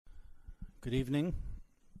Good evening,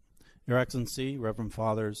 Your Excellency, Reverend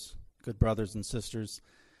Fathers, good brothers and sisters,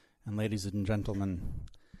 and ladies and gentlemen.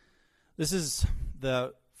 This is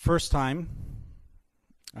the first time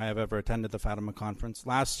I have ever attended the Fatima Conference.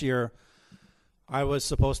 Last year, I was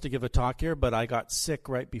supposed to give a talk here, but I got sick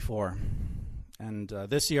right before. And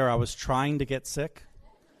this year, I was trying to get sick,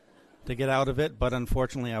 to get out of it, but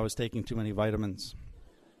unfortunately, I was taking too many vitamins,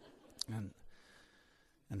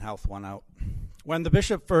 and health won out. When the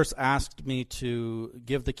bishop first asked me to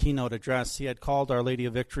give the keynote address, he had called Our Lady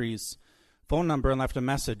of Victory's phone number and left a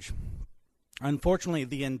message. Unfortunately,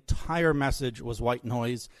 the entire message was white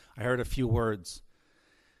noise. I heard a few words.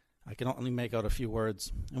 I can only make out a few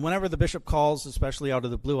words. And whenever the bishop calls, especially out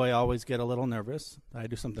of the blue, I always get a little nervous that I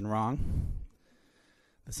do something wrong.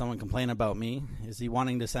 Does someone complain about me? Is he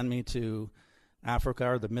wanting to send me to Africa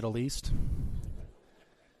or the Middle East?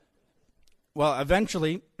 Well,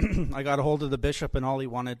 eventually, I got a hold of the bishop, and all he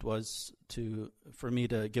wanted was for me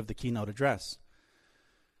to give the keynote address.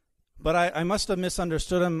 But I must have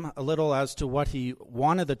misunderstood him a little as to what he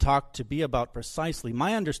wanted the talk to be about precisely.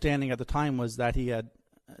 My understanding at the time was that he had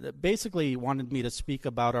basically wanted me to speak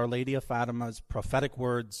about Our Lady of Fatima's prophetic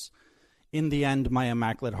words, "In the end, my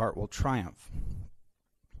Immaculate Heart will triumph."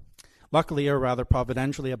 Luckily, or rather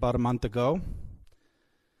providentially, about a month ago,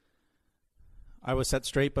 I was set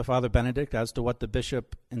straight by Father Benedict as to what the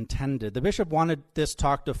bishop intended. The bishop wanted this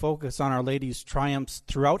talk to focus on Our Lady's triumphs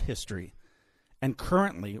throughout history and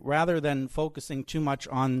currently, rather than focusing too much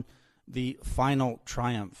on the final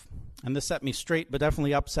triumph. And this set me straight, but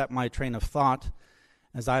definitely upset my train of thought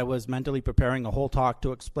as I was mentally preparing a whole talk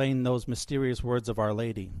to explain those mysterious words of Our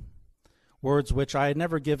Lady, words which I had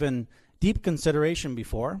never given deep consideration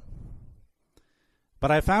before. But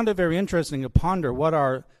I found it very interesting to ponder what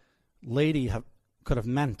Our Lady could have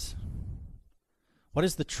meant. What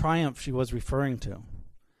is the triumph she was referring to?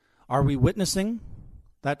 Are we witnessing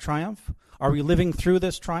that triumph? Are we living through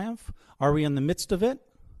this triumph? Are we in the midst of it?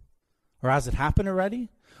 Or has it happened already?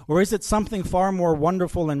 Or is it something far more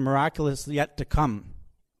wonderful and miraculous yet to come?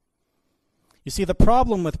 You see, the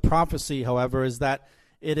problem with prophecy, however, is that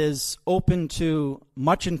it is open to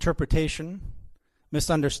much interpretation,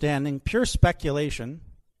 misunderstanding, pure speculation,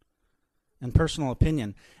 and personal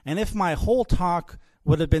opinion. And if my whole talk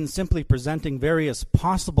would have been simply presenting various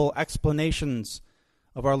possible explanations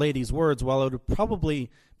of Our Lady's words, well, it would probably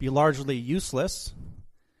be largely useless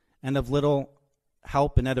and of little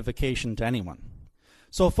help and edification to anyone.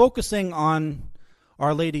 So focusing on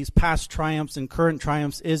Our Lady's past triumphs and current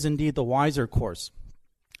triumphs is indeed the wiser course.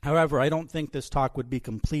 However, I don't think this talk would be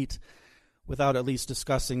complete without at least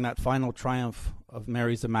discussing that final triumph of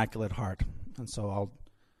Mary's Immaculate Heart. And so I'll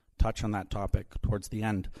touch on that topic towards the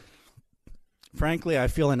end. Frankly, I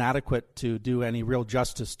feel inadequate to do any real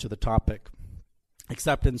justice to the topic,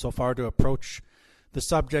 except insofar to approach the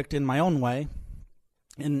subject in my own way,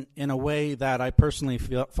 in a way that I personally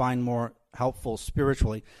find more helpful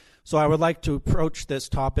spiritually. So I would like to approach this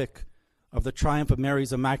topic of the triumph of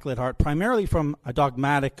Mary's Immaculate Heart primarily from a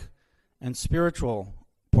dogmatic and spiritual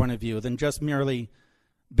point of view than just merely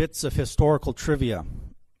bits of historical trivia,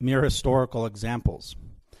 mere historical examples.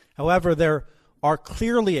 However, there are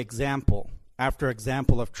clearly example after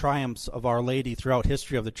example of triumphs of Our Lady throughout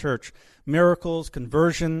history of the Church. Miracles,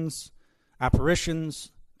 conversions,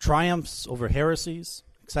 apparitions, triumphs over heresies,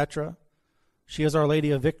 etc. She is Our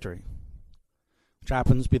Lady of Victory, which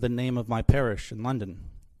happens to be the name of my parish in London.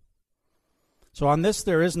 So on this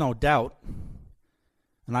there is no doubt,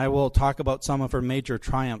 and I will talk about some of her major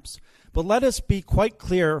triumphs. But let us be quite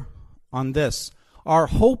clear on this. Our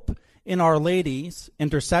hope in Our Lady's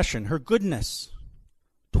intercession, her goodness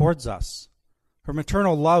towards us, her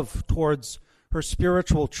maternal love towards her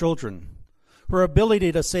spiritual children, her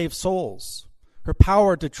ability to save souls, her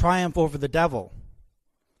power to triumph over the devil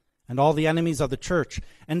and all the enemies of the church,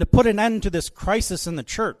 and to put an end to this crisis in the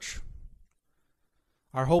church.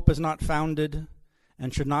 Our hope is not founded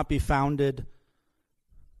and should not be founded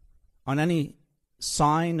on any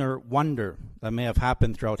sign or wonder that may have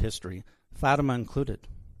happened throughout history, Fatima included.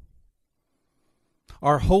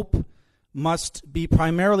 Our hope must be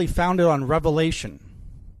primarily founded on revelation,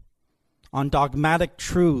 on dogmatic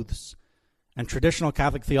truths, and traditional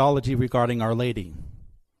Catholic theology regarding Our Lady.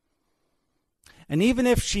 And even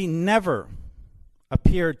if she never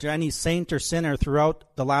appeared to any saint or sinner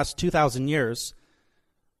throughout the last 2,000 years,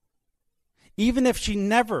 even if she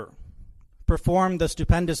never performed the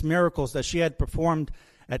stupendous miracles that she had performed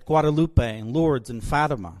at Guadalupe and Lourdes and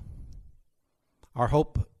Fatima, our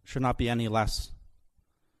hope should not be any less.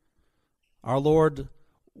 Our Lord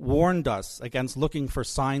warned us against looking for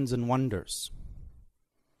signs and wonders.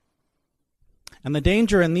 And the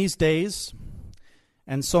danger in these days,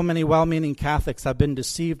 and so many well-meaning Catholics have been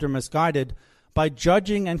deceived or misguided by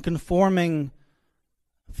judging and conforming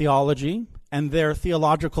theology and their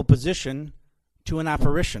theological position to an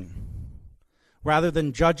apparition, rather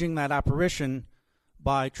than judging that apparition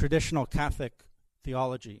by traditional Catholic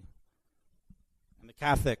theology and the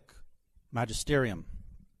Catholic magisterium.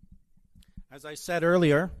 As I said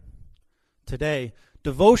earlier today,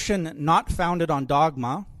 devotion not founded on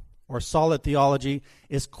dogma or solid theology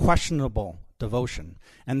is questionable devotion.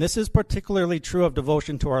 And this is particularly true of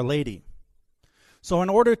devotion to Our Lady. So in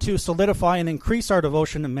order to solidify and increase our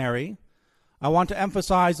devotion to Mary, I want to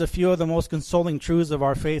emphasize a few of the most consoling truths of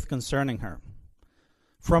our faith concerning her,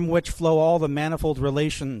 from which flow all the manifold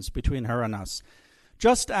relations between her and us.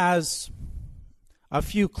 Just as a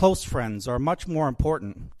few close friends are much more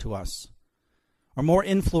important to us, or more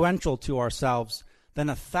influential to ourselves than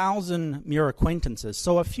 1,000 mere acquaintances,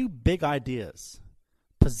 so a few big ideas,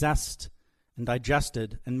 possessed and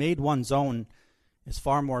digested and made one's own, is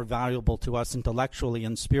far more valuable to us intellectually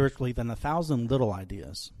and spiritually than 1,000 little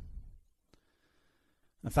ideas.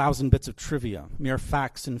 1,000 bits of trivia, mere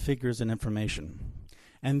facts and figures and information.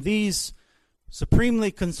 And these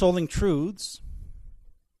supremely consoling truths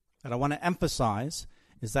that I want to emphasize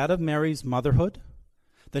is that of Mary's motherhood,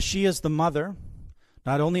 that she is the mother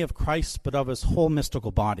not only of Christ but of his whole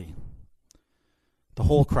mystical body, the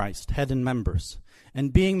whole Christ, head and members.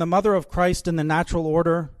 And being the mother of Christ in the natural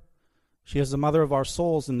order, she is the mother of our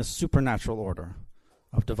souls in the supernatural order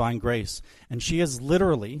of divine grace. And she is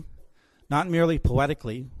literally, not merely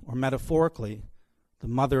poetically or metaphorically, the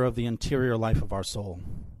mother of the interior life of our soul.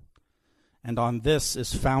 And on this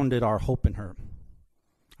is founded our hope in her.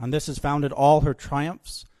 On this is founded all her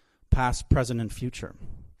triumphs, past, present, and future.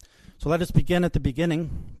 So let us begin at the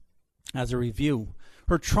beginning as a review.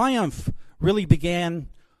 Her triumph really began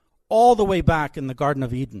all the way back in the Garden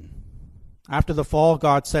of Eden. After the fall,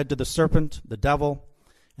 God said to the serpent, the devil,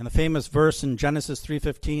 in the famous verse in Genesis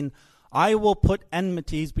 3:15, I will put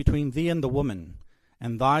enmities between thee and the woman,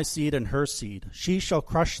 and thy seed and her seed. She shall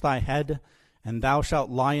crush thy head, and thou shalt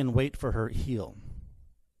lie in wait for her heel.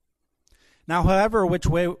 Now, however, which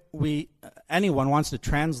way anyone wants to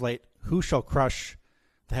translate who shall crush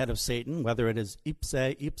the head of Satan, whether it is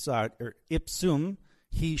ipsa, or ipsum,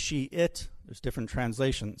 he, she, it, there's different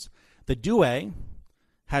translations. The Douay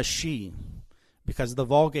has she, because the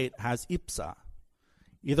Vulgate has ipsa.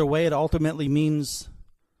 Either way, it ultimately means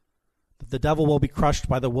that the devil will be crushed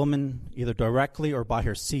by the woman, either directly or by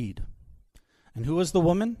her seed. And who is the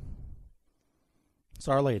woman? It's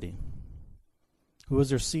Our Lady. Who is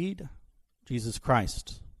her seed? Jesus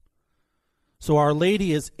Christ. So Our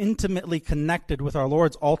Lady is intimately connected with our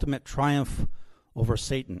Lord's ultimate triumph over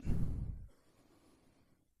Satan.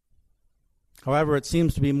 However, it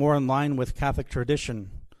seems to be more in line with Catholic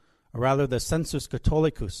tradition, or rather the sensus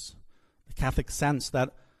catholicus, the Catholic sense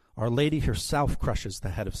that Our Lady herself crushes the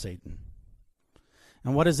head of Satan.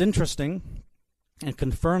 And what is interesting and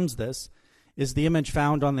confirms this is the image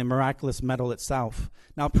found on the miraculous medal itself.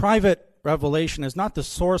 Now, private revelation is not the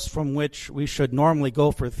source from which we should normally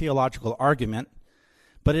go for theological argument,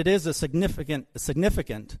 but it is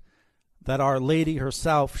significant that Our Lady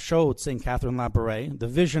herself showed St. Catherine Labouré the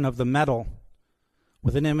vision of the medal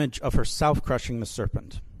with an image of herself crushing the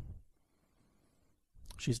serpent.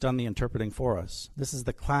 She's done the interpreting for us. This is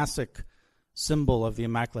the classic symbol of the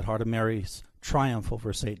Immaculate Heart of Mary's triumph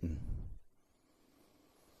over Satan.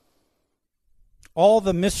 All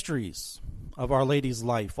the mysteries of Our Lady's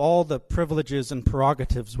life, all the privileges and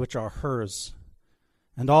prerogatives which are hers,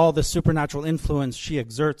 and all the supernatural influence she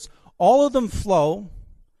exerts, all of them flow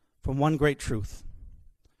from one great truth,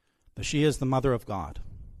 that she is the mother of God.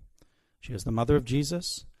 She is the mother of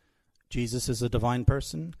Jesus. Jesus is a divine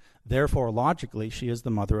person. Therefore, logically, she is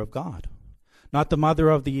the mother of God. Not the mother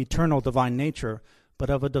of the eternal divine nature,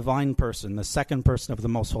 but of a divine person, the second person of the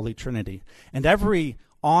Most Holy Trinity. And every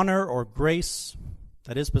honor or grace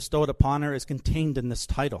that is bestowed upon her is contained in this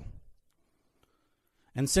title.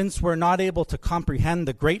 And since we're not able to comprehend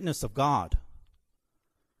the greatness of God,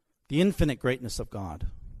 the infinite greatness of God,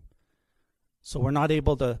 so we're not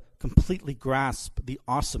able to completely grasp the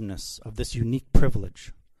awesomeness of this unique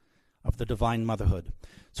privilege of the divine motherhood,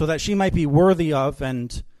 so that she might be worthy of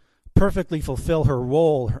and perfectly fulfill her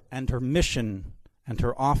role and her mission and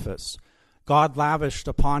her office, God lavished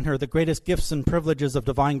upon her the greatest gifts and privileges of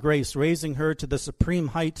divine grace, raising her to the supreme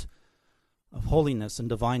height of holiness and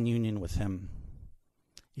divine union with him,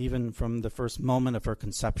 even from the first moment of her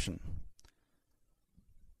conception.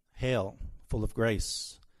 Hail, full of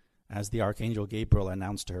grace, as the Archangel Gabriel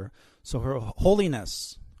announced to her. So her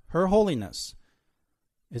holiness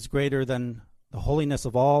is greater than the holiness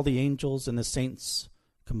of all the angels and the saints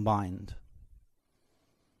combined,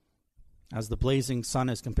 as the blazing sun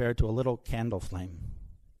is compared to a little candle flame.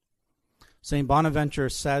 St. Bonaventure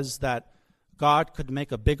says that God could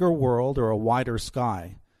make a bigger world or a wider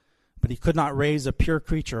sky, but he could not raise a pure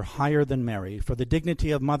creature higher than Mary, for the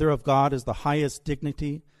dignity of Mother of God is the highest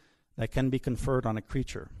dignity that can be conferred on a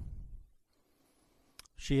creature.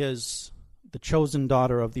 She is the chosen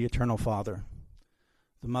daughter of the Eternal Father,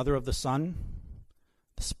 the mother of the Son,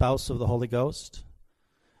 the spouse of the Holy Ghost,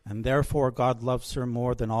 and therefore God loves her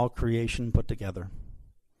more than all creation put together.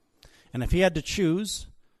 And if he had to choose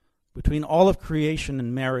between all of creation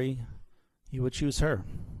and Mary, he would choose her.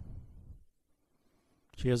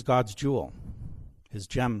 She is God's jewel, his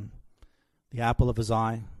gem, the apple of his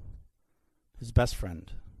eye, his best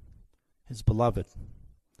friend, his beloved,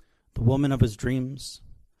 the woman of his dreams,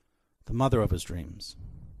 the mother of his dreams.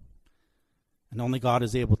 And only God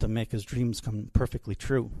is able to make his dreams come perfectly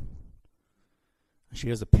true. She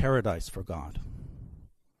is a paradise for God.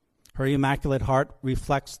 Her immaculate heart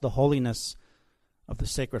reflects the holiness of the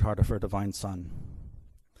Sacred Heart of her divine Son.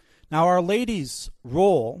 Now, Our Lady's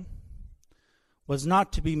role was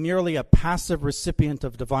not to be merely a passive recipient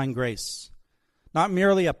of divine grace, not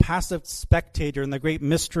merely a passive spectator in the great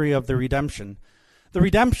mystery of the redemption. The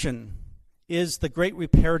redemption is the great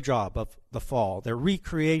repair job of the fall, their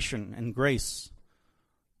recreation and grace.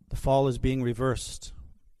 The fall is being reversed,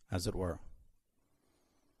 as it were.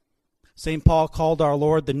 St. Paul called our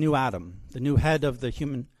Lord the new Adam, the new head of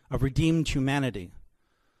redeemed humanity,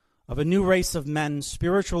 of a new race of men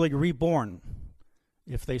spiritually reborn,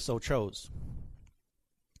 if they so chose.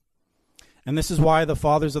 And this is why the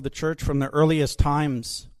fathers of the church from the earliest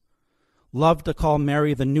times loved to call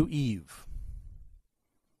Mary the new Eve,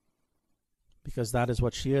 because that is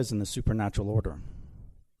what she is in the supernatural order.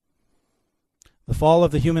 The fall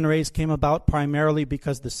of the human race came about primarily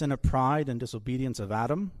because the sin of pride and disobedience of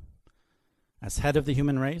Adam as head of the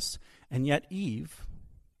human race, and yet Eve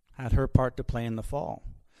had her part to play in the fall.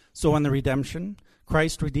 So in the redemption,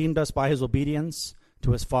 Christ redeemed us by his obedience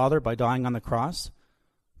to his Father by dying on the cross,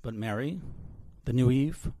 but Mary, the new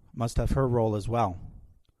Eve, must have her role as well.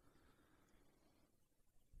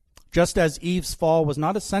 Just as Eve's fall was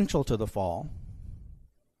not essential to the fall,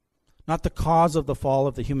 not the cause of the fall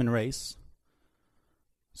of the human race,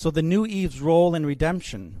 so the new Eve's role in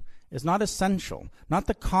redemption is not essential, not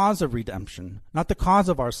the cause of redemption, not the cause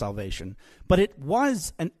of our salvation, but it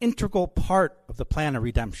was an integral part of the plan of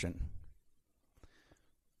redemption.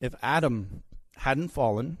 If Adam hadn't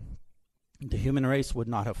fallen, the human race would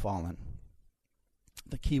not have fallen.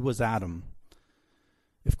 The key was Adam.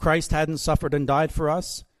 If Christ hadn't suffered and died for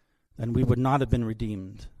us, then we would not have been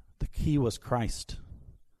redeemed. The key was Christ.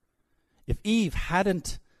 If Eve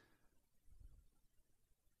hadn't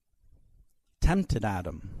tempted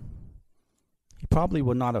Adam, he probably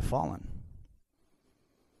would not have fallen.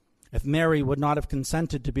 If Mary would not have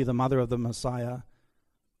consented to be the mother of the Messiah,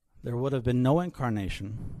 there would have been no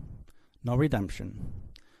incarnation, no redemption,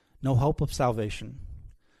 no hope of salvation,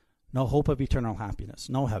 no hope of eternal happiness,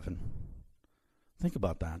 no heaven. Think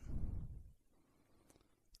about that.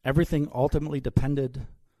 Everything ultimately depended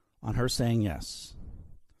on her saying yes.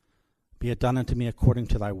 Be it done unto me according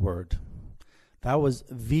to thy word. That was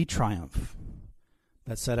the triumph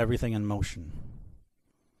that set everything in motion.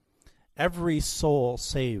 Every soul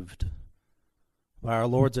saved by our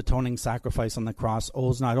Lord's atoning sacrifice on the cross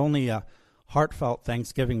owes not only a heartfelt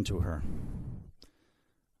thanksgiving to her,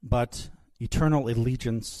 but eternal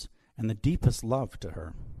allegiance and the deepest love to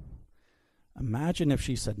her. Imagine if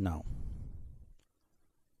she said no.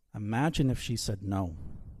 Imagine if she said no.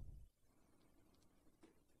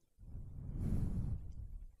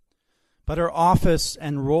 But her office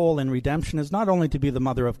and role in redemption is not only to be the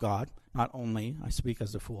mother of God, not only, I speak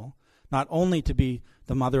as a fool, not only to be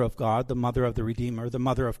the mother of God, the mother of the Redeemer, the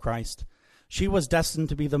mother of Christ. She was destined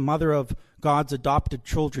to be the mother of God's adopted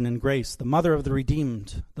children in grace, the mother of the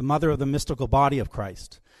redeemed, the mother of the mystical body of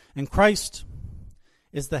Christ. And Christ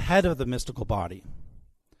is the head of the mystical body.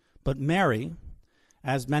 But Mary,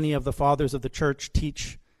 as many of the fathers of the church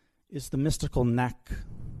teach, is the mystical neck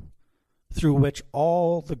through which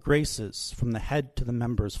all the graces from the head to the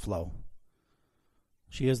members flow.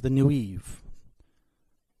 She is the new Eve.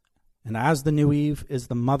 And as the new Eve is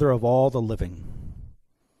the mother of all the living,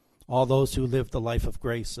 all those who live the life of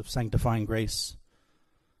grace, of sanctifying grace,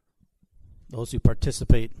 those who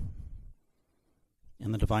participate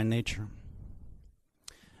in the divine nature.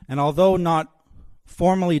 And although not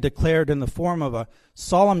formally declared in the form of a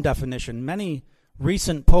solemn definition, many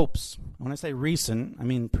recent popes, when I say recent, I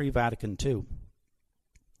mean pre-Vatican II,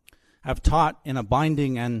 have taught in a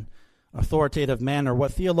binding and authoritative men, or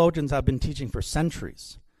what theologians have been teaching for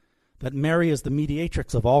centuries, that Mary is the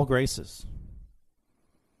mediatrix of all graces.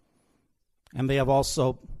 And they have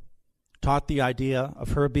also taught the idea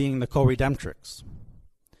of her being the co-redemptrix.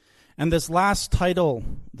 And this last title,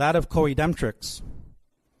 that of co-redemptrix,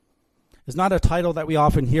 is not a title that we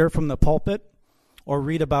often hear from the pulpit or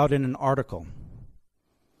read about in an article.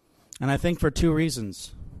 And I think for two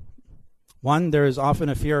reasons. One, there is often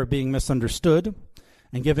a fear of being misunderstood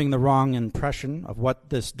and giving the wrong impression of what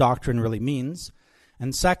this doctrine really means.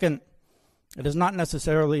 And second, it is not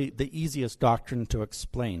necessarily the easiest doctrine to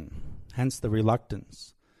explain, hence the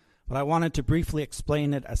reluctance. But I wanted to briefly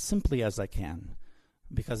explain it as simply as I can,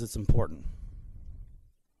 because it's important.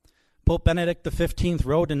 Pope Benedict XV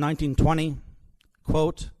wrote in 1920,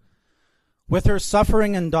 quote, "With her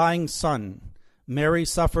suffering and dying son, Mary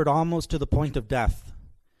suffered almost to the point of death.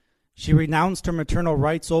 She renounced her maternal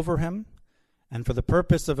rights over him, and for the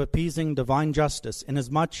purpose of appeasing divine justice,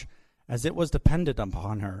 inasmuch as it was dependent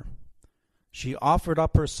upon her, she offered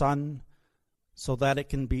up her son, so that it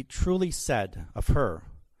can be truly said of her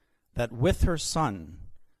that with her son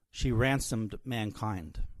she ransomed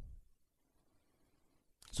mankind."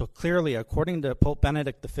 So clearly, according to Pope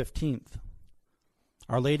Benedict XV,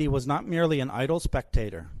 Our Lady was not merely an idle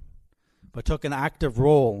spectator, but took an active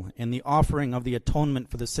role in the offering of the atonement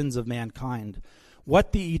for the sins of mankind.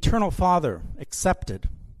 What the Eternal Father accepted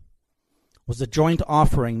was a joint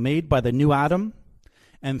offering made by the new Adam,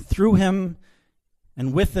 and through him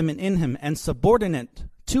and with him and in him, and subordinate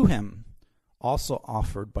to him, also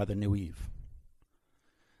offered by the new Eve.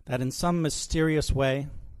 That in some mysterious way,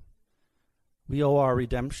 we owe our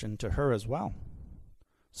redemption to her as well,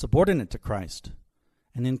 subordinate to Christ,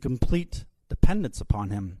 and in complete dependence upon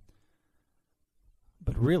him,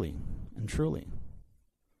 but really and truly.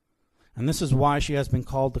 And this is why she has been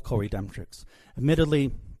called the co-redemptrix.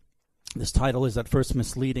 Admittedly, this title is at first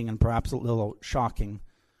misleading and perhaps a little shocking,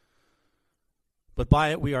 but by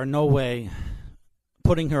it we are no way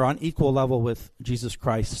putting her on equal level with Jesus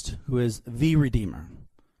Christ, who is the Redeemer,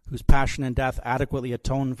 whose passion and death adequately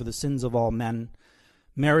atoned for the sins of all men,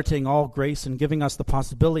 meriting all grace and giving us the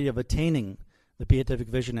possibility of attaining the beatific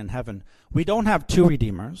vision in heaven. We don't have two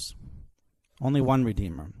Redeemers, only one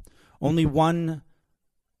Redeemer, only one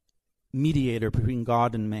mediator between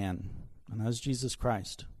God and man, and that is Jesus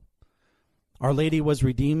Christ. Our Lady was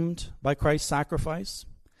redeemed by Christ's sacrifice,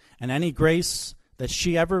 and any grace that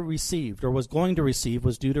she ever received or was going to receive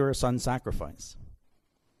was due to her son's sacrifice.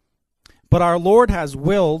 But our Lord has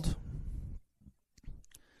willed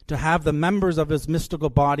to have the members of his mystical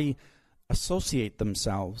body associate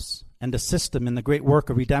themselves and assist him in the great work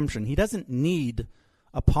of redemption. He doesn't need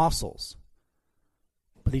apostles,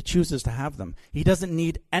 but he chooses to have them. He doesn't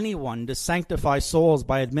need anyone to sanctify souls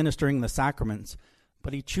by administering the sacraments,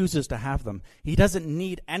 but he chooses to have them. He doesn't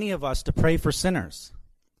need any of us to pray for sinners,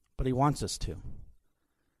 but he wants us to.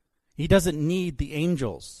 He doesn't need the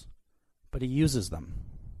angels, but he uses them.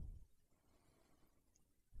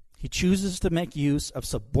 He chooses to make use of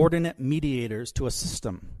subordinate mediators to assist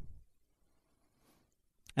him.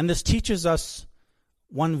 And this teaches us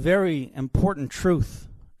one very important truth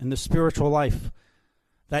in the spiritual life,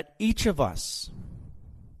 that each of us,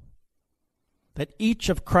 that each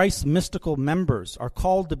of Christ's mystical members are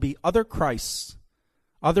called to be other Christs,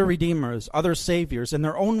 other Redeemers, other Saviors in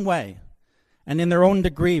their own way and in their own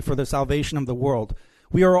degree for the salvation of the world.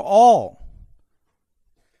 We are all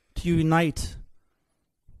to unite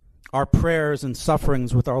our prayers and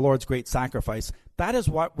sufferings with our Lord's great sacrifice. That is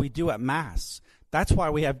what we do at Mass. That's why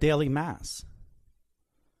we have daily Mass.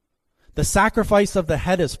 The sacrifice of the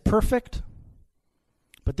head is perfect,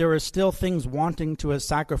 but there are still things wanting to his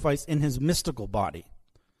sacrifice in his mystical body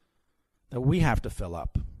that we have to fill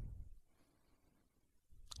up.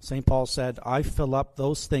 St. Paul said, "I fill up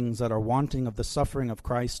those things that are wanting of the suffering of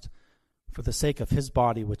Christ for the sake of his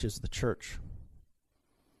body, which is the church."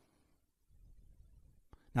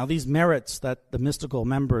 Now, these merits that the mystical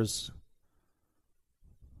members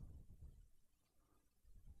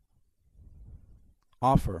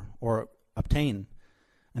offer or obtain,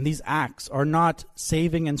 and these acts are not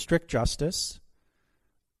saving and strict justice.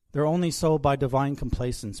 They're only so by divine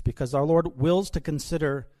complacence, because our Lord wills to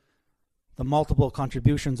consider the multiple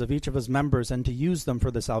contributions of each of his members and to use them for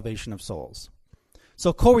the salvation of souls.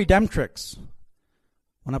 So co-redemptrix,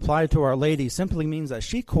 when applied to Our Lady, simply means that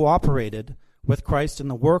she cooperated with Christ in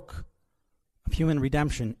the work of human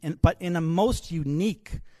redemption, but in a most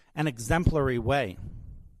unique and exemplary way.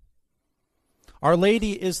 Our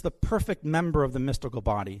Lady is the perfect member of the mystical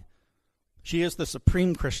body. She is the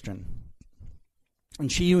supreme Christian.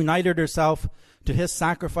 And she united herself to his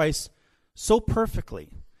sacrifice so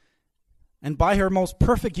perfectly and by her most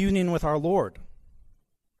perfect union with our Lord,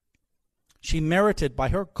 she merited by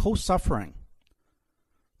her co-suffering,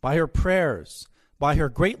 by her prayers, by her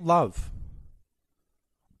great love,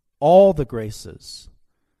 all the graces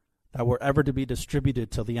that were ever to be distributed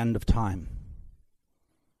till the end of time.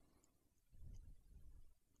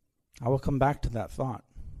 I will come back to that thought.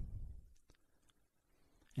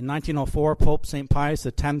 In 1904, Pope St. Pius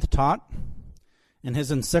X taught in his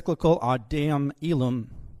encyclical Ad Deum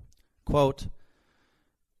Illum, quote,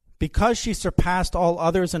 "Because she surpassed all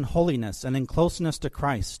others in holiness and in closeness to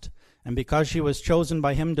Christ, and because she was chosen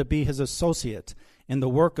by him to be his associate in the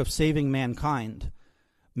work of saving mankind,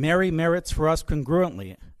 Mary merits for us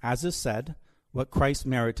congruently, as is said, what Christ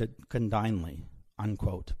merited condignly,"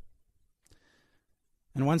 unquote.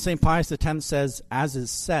 And when St. Pius X says, "as is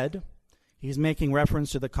said," he's making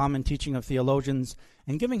reference to the common teaching of theologians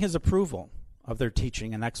and giving his approval of their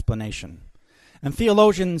teaching and explanation. And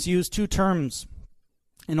theologians use two terms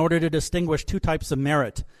in order to distinguish two types of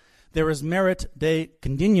merit. There is merit de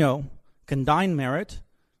condigno, condign merit,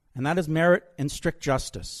 and that is merit in strict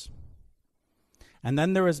justice. And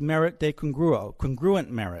then there is merit de congruo,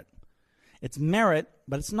 congruent merit. It's merit,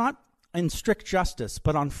 but it's not in strict justice,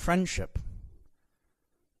 but on friendship.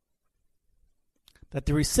 That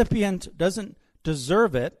the recipient doesn't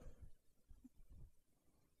deserve it,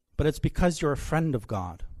 but it's because you're a friend of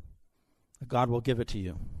God that God will give it to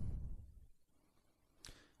you.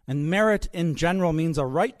 And merit in general means a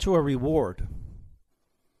right to a reward.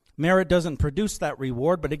 Merit doesn't produce that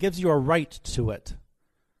reward, but it gives you a right to it.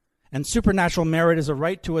 And supernatural merit is a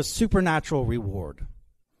right to a supernatural reward.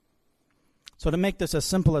 So to make this as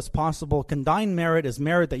simple as possible, condign merit is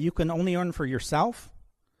merit that you can only earn for yourself.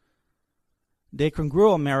 De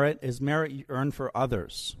congruo merit is merit you earn for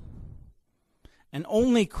others. And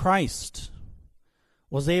only Christ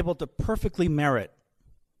was able to perfectly merit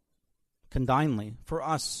condignly for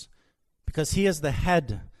us, because he is the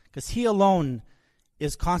head, because he alone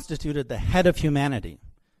is constituted the head of humanity.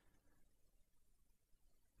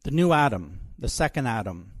 The new Adam, the second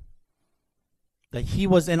Adam, that he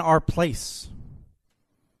was in our place.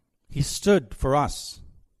 He stood for us.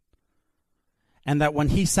 And that when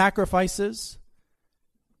he sacrifices,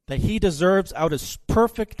 that he deserves out of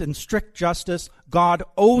perfect and strict justice, God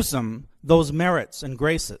owes him those merits and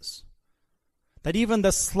graces. That even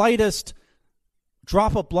the slightest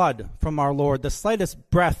drop of blood from our Lord, the slightest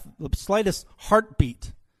breath, the slightest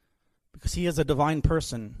heartbeat, because he is a divine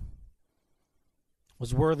person,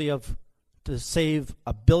 was worthy of to save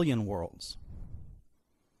 1 billion worlds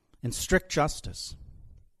in strict justice.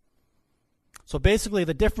 So basically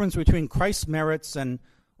the difference between Christ's merits and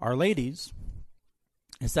Our Lady's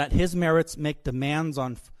is that his merits make demands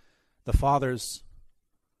on the Father's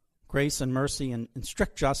grace and mercy and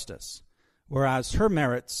strict justice, whereas her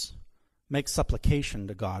merits make supplication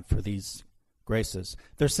to God for these graces.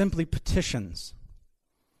 They're simply petitions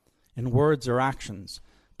in words or actions,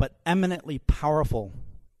 but eminently powerful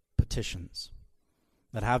petitions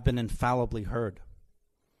that have been infallibly heard,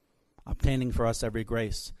 obtaining for us every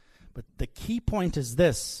grace. But the key point is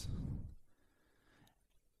this: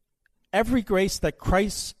 every grace that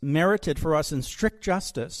Christ merited for us in strict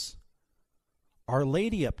justice, Our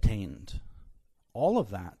Lady obtained. All of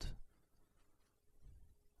that.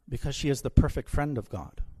 Because she is the perfect friend of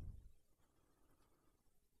God.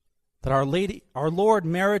 That Our Lady, our Lord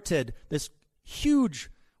merited this huge,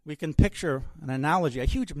 we can picture an analogy, a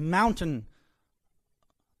huge mountain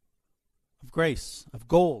of grace, of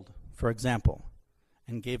gold, for example,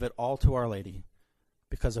 and gave it all to Our Lady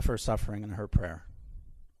because of her suffering and her prayer.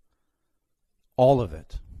 All of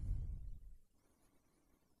it.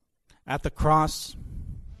 At the cross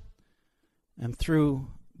and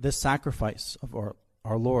through this sacrifice of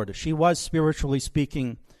our Lord, she was, spiritually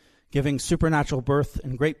speaking, giving supernatural birth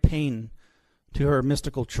and great pain to her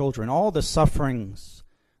mystical children. All the sufferings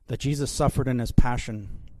that Jesus suffered in his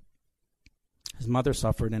passion, his mother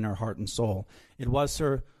suffered in her heart and soul. It was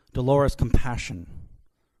her dolorous compassion,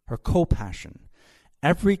 her co-passion.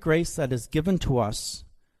 Every grace that is given to us,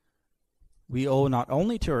 we owe not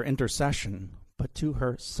only to her intercession, but to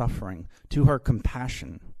her suffering, to her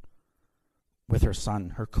compassion with her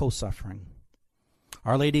Son, her co-suffering.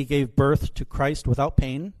 Our Lady gave birth to Christ without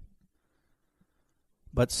pain,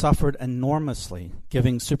 but suffered enormously,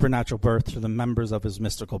 giving supernatural birth to the members of his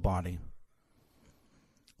mystical body.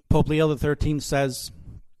 Pope Leo XIII says,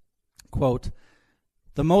 quote,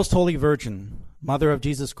 "The Most Holy Virgin, Mother of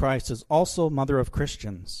Jesus Christ, is also Mother of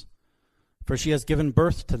Christians, for she has given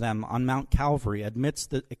birth to them on Mount Calvary amidst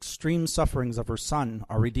the extreme sufferings of her Son,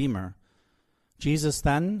 our Redeemer. Jesus,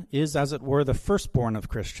 then, is, as it were, the firstborn of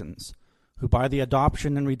Christians, who by the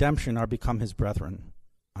adoption and redemption are become his brethren."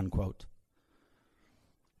 Unquote.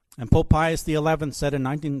 And Pope Pius XI said in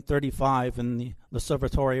 1935 in the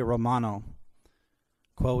L'Osservatore Romano,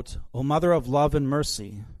 quote, "O Mother of love and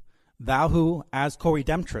mercy, thou who, as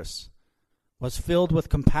co-redemptress, was filled with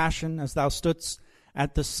compassion as thou stoodst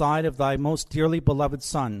at the side of thy most dearly beloved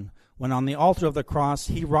Son, when on the altar of the cross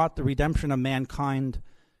he wrought the redemption of mankind,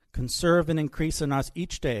 conserve and increase in us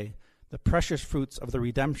each day the precious fruits of the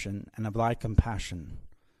redemption and of thy compassion."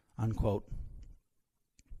 Unquote.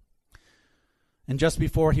 And just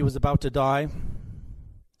before he was about to die,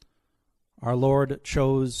 our Lord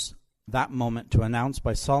chose that moment to announce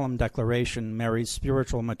by solemn declaration Mary's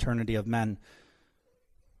spiritual maternity of men.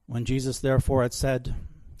 When Jesus therefore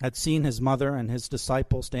had seen his mother and his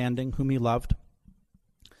disciple standing, whom he loved,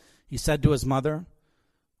 he said to his mother,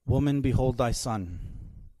 "Woman, behold thy son."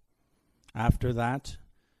 After that,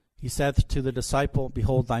 he said to the disciple,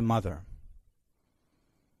 "Behold thy mother."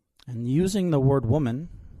 And using the word woman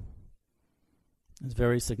is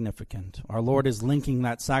very significant. Our Lord is linking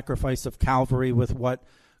that sacrifice of Calvary with what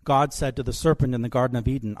God said to the serpent in the Garden of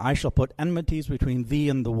Eden, "I shall put enmities between thee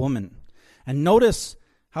and the woman." And notice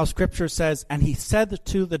how Scripture says, "And he said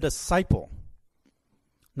to the disciple,"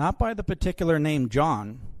 not by the particular name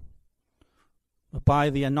John, but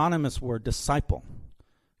by the anonymous word disciple,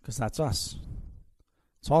 because that's us.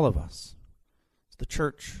 It's all of us. It's the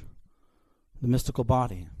church, the mystical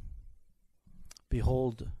body.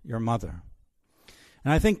 "Behold your mother."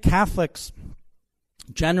 And I think Catholics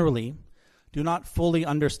generally do not fully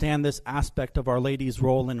understand this aspect of Our Lady's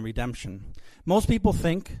role in redemption. Most people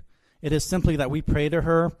think it is simply that we pray to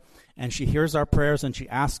her and she hears our prayers and she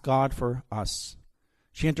asks God for us.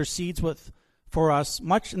 She intercedes for us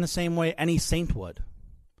much in the same way any saint would.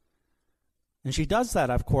 And she does that,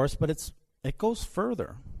 of course, but it goes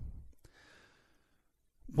further.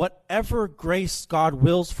 Whatever grace God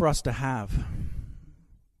wills for us to have,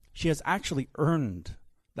 she has actually earned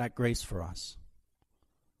that grace for us.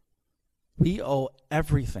 We owe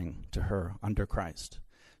everything to her under Christ.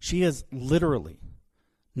 She is literally,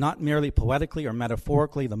 not merely poetically or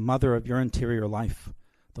metaphorically, the mother of your interior life,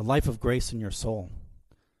 the life of grace in your soul.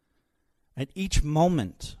 At each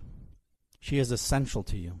moment, she is essential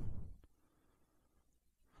to you.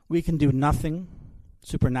 We can do nothing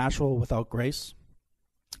supernatural without grace,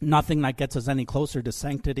 nothing that gets us any closer to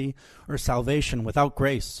sanctity or salvation without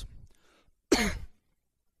grace.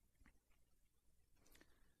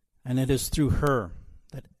 And it is through her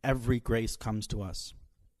that every grace comes to us.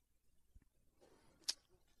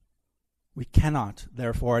 We cannot,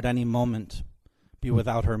 therefore, at any moment be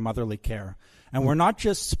without her motherly care. And we're not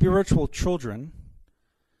just spiritual children,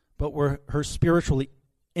 but we're her spiritual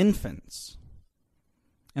infants.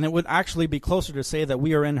 And it would actually be closer to say that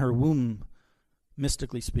we are in her womb,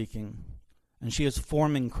 mystically speaking, and she is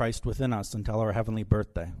forming Christ within us until our heavenly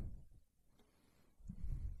birthday.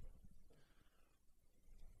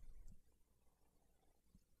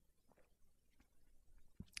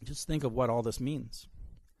 Just think of what all this means.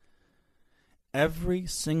 Every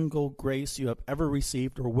single grace you have ever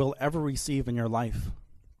received or will ever receive in your life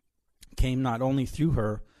came not only through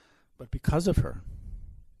her, but because of her.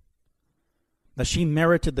 That she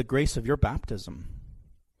merited the grace of your baptism.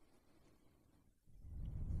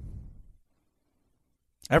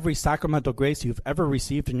 Every sacramental grace you've ever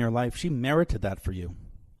received in your life, she merited that for you.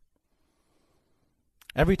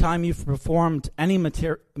 Every time you've performed any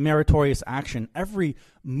meritorious action, every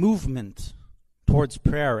movement towards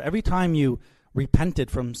prayer, every time you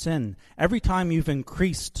repented from sin, every time you've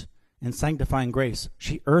increased in sanctifying grace,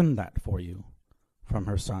 she earned that for you from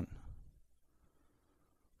her Son.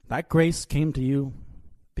 That grace came to you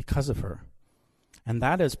because of her. And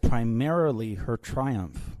that is primarily her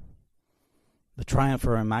triumph. The triumph of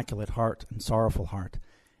her immaculate heart and sorrowful heart.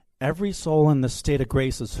 Every soul in this state of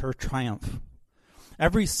grace is her triumph.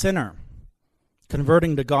 Every sinner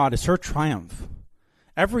converting to God is her triumph.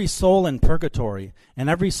 Every soul in purgatory and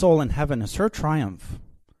every soul in heaven is her triumph.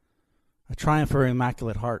 A triumph of her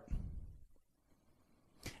immaculate heart.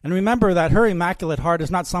 And remember that her immaculate heart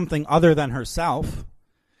is not something other than herself.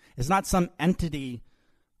 It's not some entity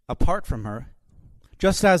apart from her.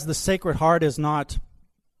 Just as the Sacred Heart is not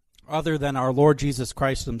other than our Lord Jesus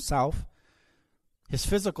Christ himself, his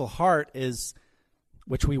physical heart is,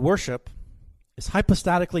 which we worship, is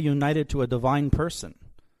hypostatically united to a divine person.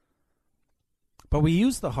 But we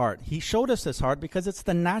use the heart. He showed us his heart because it's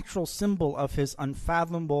the natural symbol of his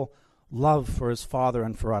unfathomable love for his Father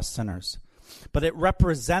and for us sinners. But it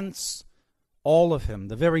represents all of him,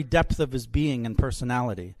 the very depth of his being and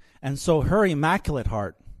personality. And so her immaculate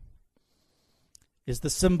heart is the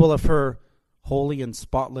symbol of her holy and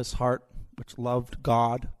spotless heart which loved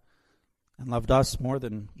God and loved us more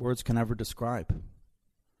than words can ever describe.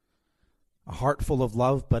 A heart full of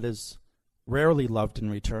love, but is rarely loved in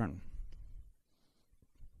return.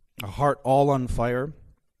 A heart all on fire,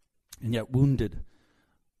 and yet wounded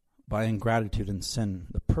by ingratitude and sin.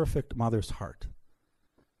 The perfect mother's heart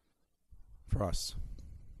for us.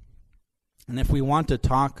 And if we want to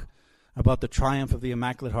talk about the triumph of the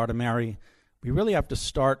Immaculate Heart of Mary, we really have to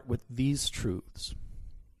start with these truths.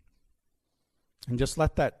 And just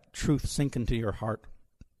let that truth sink into your heart.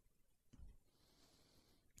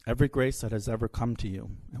 Every grace that has ever come to you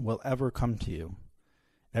and will ever come to you,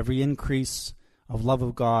 every increase of love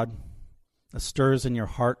of God that stirs in your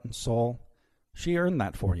heart and soul, she earned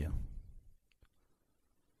that for you.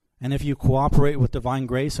 And if you cooperate with divine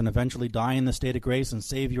grace and eventually die in the state of grace and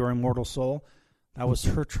save your immortal soul, that was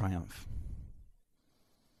her triumph.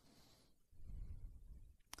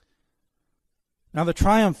 Now, the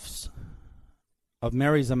triumphs of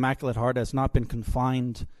Mary's Immaculate Heart has not been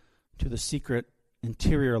confined to the secret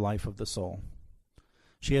interior life of the soul.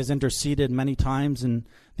 She has interceded many times in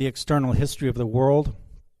the external history of the world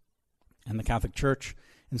and the Catholic Church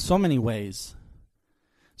in so many ways.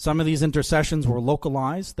 Some of these intercessions were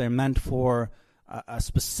localized. They're meant for a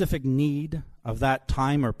specific need of that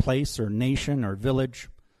time or place or nation or village.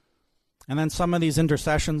 And then some of these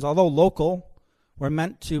intercessions, although local, were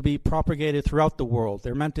meant to be propagated throughout the world.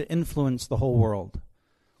 They're meant to influence the whole world.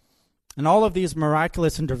 And all of these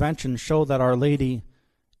miraculous interventions show that Our Lady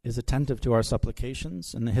is attentive to our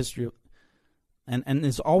supplications in the history of, and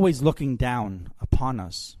is always looking down upon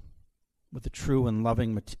us with a true and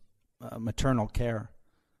loving maternal care.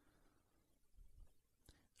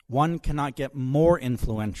 One cannot get more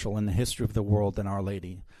influential in the history of the world than Our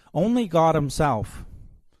Lady. Only God himself,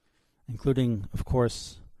 including, of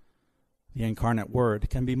course, the incarnate Word,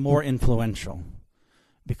 can be more influential.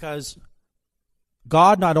 Because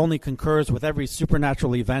God not only concurs with every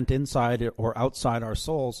supernatural event inside or outside our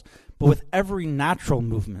souls, but with every natural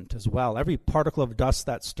movement as well. Every particle of dust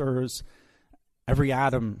that stirs, every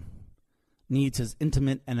atom needs his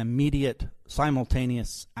intimate and immediate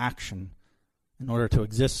simultaneous action in order to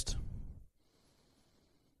exist.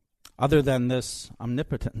 Other than this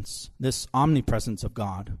omnipotence, this omnipresence of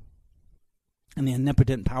God, and the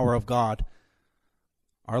omnipotent power of God,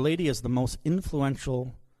 Our Lady is the most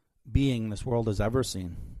influential being this world has ever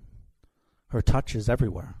seen. Her touch is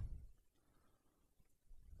everywhere.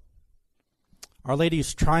 Our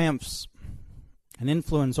Lady's triumphs and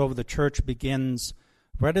influence over the church begins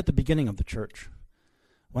right at the beginning of the church.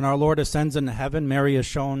 When our Lord ascends into heaven, Mary is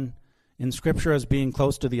shown in Scripture as being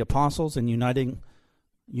close to the apostles and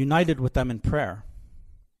united with them in prayer,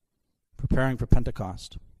 preparing for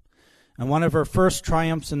Pentecost. And one of her first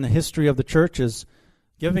triumphs in the history of the church is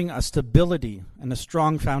giving a stability and a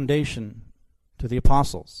strong foundation to the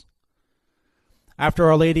apostles. After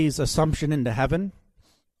Our Lady's assumption into heaven,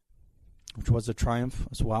 which was a triumph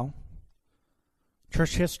as well,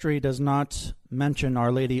 church history does not mention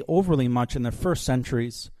Our Lady overly much in the first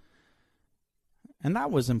centuries, and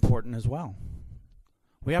that was important as well.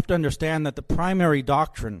 We have to understand that the primary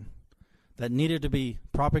doctrine that needed to be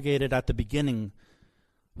propagated at the beginning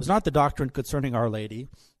was not the doctrine concerning Our Lady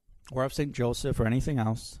or of St. Joseph or anything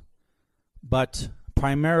else, but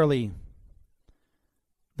primarily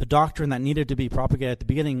the doctrine that needed to be propagated at the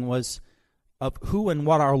beginning was of who and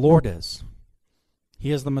what our Lord is.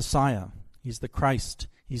 He is the Messiah. He's the Christ.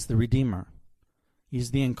 He's the Redeemer.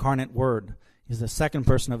 He's the incarnate Word. He's the second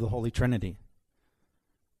person of the Holy Trinity.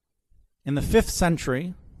 In the 5th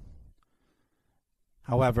century,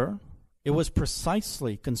 however, it was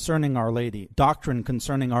precisely concerning Our Lady, doctrine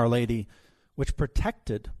concerning Our Lady, which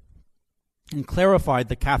protected and clarified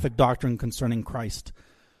the Catholic doctrine concerning Christ,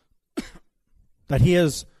 that he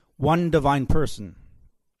is one divine person,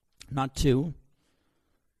 not two.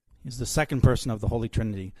 He's the second person of the Holy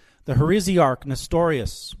Trinity. The heresiarch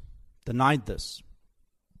Nestorius denied this.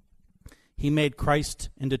 He made Christ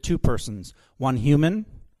into two persons, one human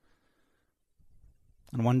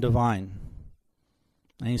and one divine.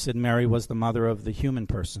 And he said Mary was the mother of the human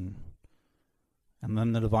person, and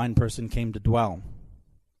then the divine person came to dwell.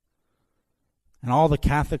 And all the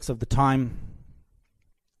Catholics of the time,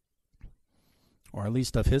 or at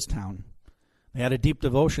least of his town, they had a deep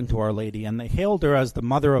devotion to Our Lady, and they hailed her as the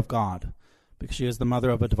Mother of God, because she is the mother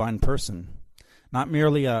of a divine person. Not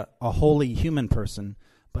merely a holy human person,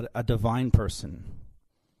 but a divine person.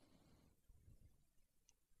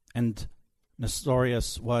 And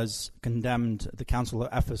Nestorius was condemned at the Council of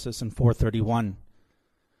Ephesus in 431.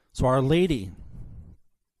 So Our Lady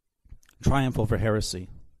triumphed over heresy,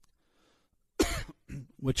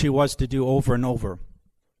 which she was to do over and over.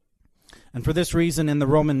 And for this reason, in the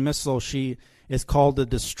Roman Missal, she is called the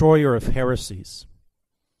destroyer of heresies.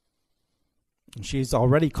 And she's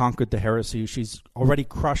already conquered the heresy. She's already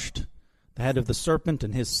crushed the head of the serpent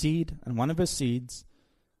and his seed, and one of his seeds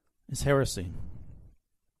is heresy.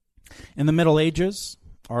 In the Middle Ages,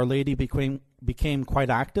 Our Lady became quite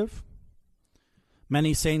active.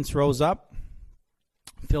 Many saints rose up,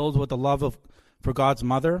 filled with the love for God's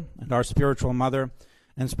mother and our spiritual mother,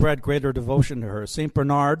 and spread greater devotion to her. St.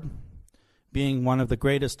 Bernard, being one of the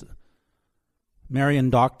greatest Marian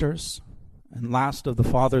doctors and last of the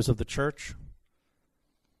fathers of the Church.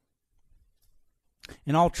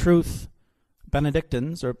 In all truth,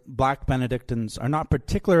 Benedictines, or Black Benedictines, are not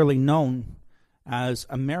particularly known as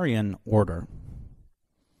a Marian order.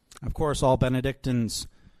 Of course, all Benedictines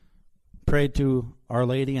prayed to Our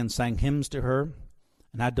Lady and sang hymns to her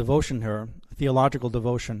and had devotion to her, theological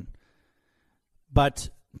devotion, but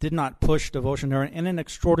did not push devotion to her in an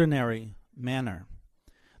extraordinary manner.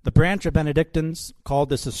 The branch of Benedictines, called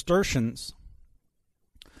the Cistercians,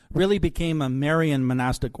 really became a Marian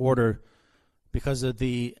monastic order because of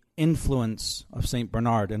the influence of St.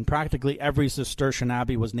 Bernard, and practically every Cistercian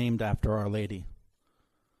abbey was named after Our Lady.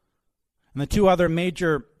 And the two other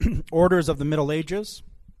major orders of the Middle Ages,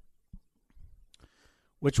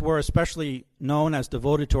 which were especially known as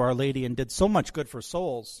devoted to Our Lady and did so much good for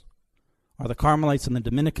souls, are the Carmelites and the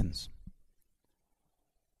Dominicans.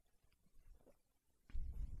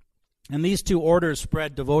 And these two orders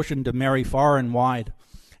spread devotion to Mary far and wide.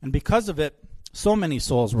 And because of it, so many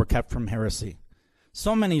souls were kept from heresy.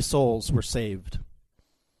 So many souls were saved.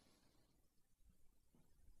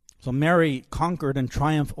 So Mary conquered and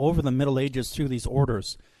triumphed over the Middle Ages through these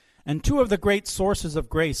orders. And two of the great sources of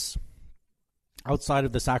grace, outside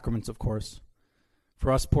of the sacraments, of course,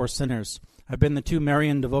 for us poor sinners, have been the two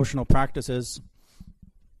Marian devotional practices,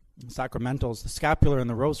 sacramentals, the scapular and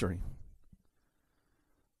the rosary.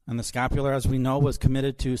 And the scapular, as we know, was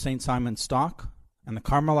committed to St. Simon Stock and the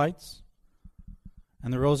Carmelites.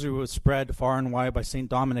 And the rosary was spread far and wide by St.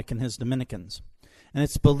 Dominic and his Dominicans. And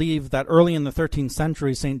it's believed that early in the 13th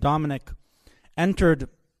century, St. Dominic entered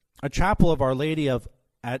a chapel of Our Lady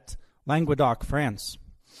at Languedoc, France.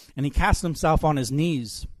 And he cast himself on his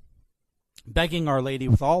knees, begging Our Lady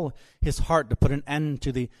with all his heart to put an end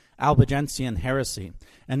to the Albigensian heresy.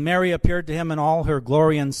 And Mary appeared to him in all her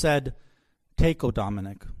glory and said, "Take, O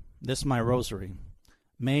Dominic, this my rosary,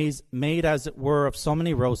 made as it were of so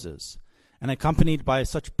many roses, and accompanied by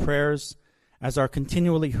such prayers as are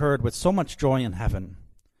continually heard with so much joy in heaven.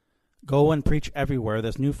 Go and preach everywhere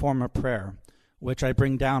this new form of prayer, which I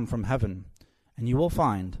bring down from heaven, and you will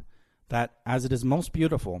find that as it is most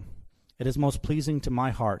beautiful, it is most pleasing to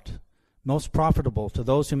my heart, most profitable to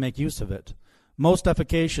those who make use of it, most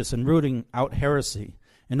efficacious in rooting out heresy,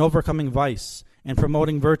 in overcoming vice, in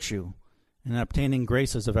promoting virtue, and in obtaining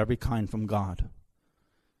graces of every kind from God."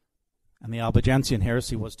 And the Albigensian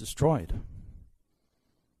heresy was destroyed.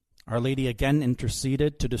 Our Lady again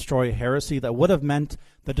interceded to destroy a heresy that would have meant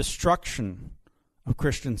the destruction of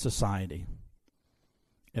Christian society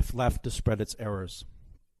if left to spread its errors.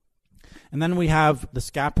 And then we have the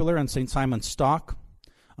scapular and St. Simon Stock.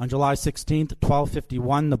 On July 16th,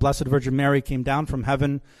 1251, the Blessed Virgin Mary came down from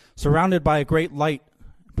heaven, surrounded by a great light,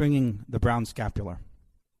 bringing the brown scapular.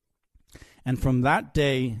 And from that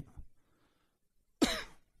day,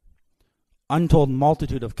 untold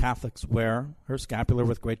multitude of Catholics wear her scapular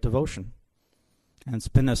with great devotion. And it's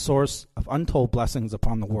been a source of untold blessings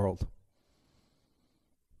upon the world.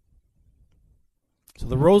 So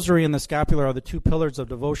the rosary and the scapular are the two pillars of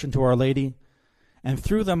devotion to Our Lady, and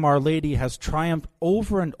through them Our Lady has triumphed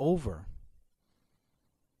over and over.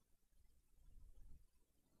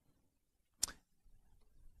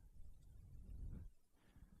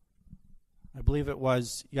 I believe it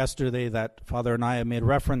was yesterday that Father Anaya made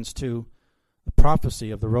reference to the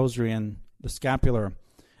prophecy of the rosary and the scapular.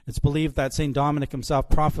 It's believed that St. Dominic himself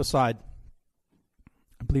prophesied,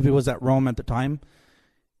 I believe he was at Rome at the time,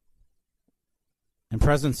 in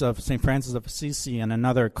presence of St. Francis of Assisi and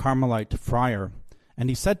another Carmelite friar. And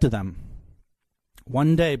he said to them,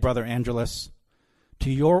 "One day, Brother Angelus,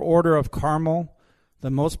 to your order of Carmel,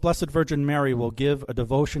 the Most Blessed Virgin Mary will give a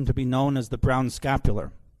devotion to be known as the brown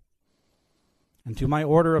scapular. And to my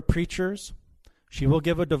order of preachers, she will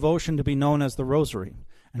give a devotion to be known as the rosary.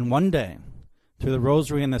 And one day, through the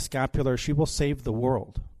rosary and the scapular, she will save the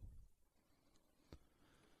world."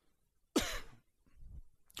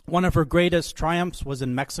 One of her greatest triumphs was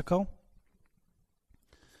in Mexico,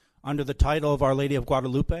 under the title of Our Lady of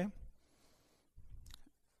Guadalupe.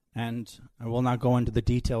 And I will not go into the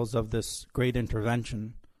details of this great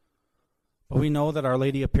intervention, but we know that Our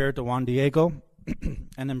Lady appeared to Juan Diego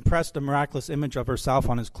and impressed a miraculous image of herself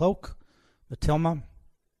on his cloak, the tilma.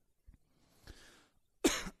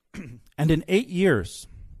 And in 8 years,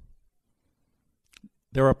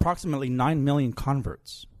 there were approximately 9 million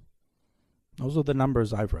converts. Those are the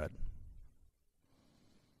numbers I've read.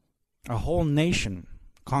 A whole nation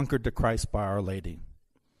conquered to Christ by Our Lady,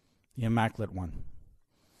 the Immaculate One.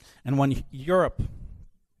 And when Europe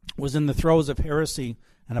was in the throes of heresy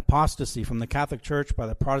and apostasy from the Catholic Church by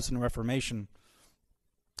the Protestant Reformation,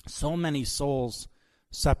 so many souls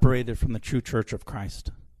separated from the true Church of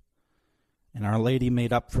Christ. And Our Lady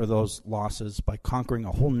made up for those losses by conquering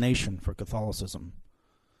a whole nation for Catholicism.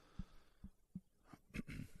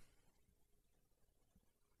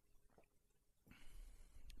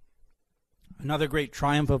 Another great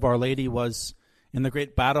triumph of Our Lady was in the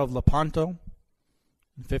great Battle of Lepanto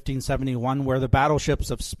in 1571, where the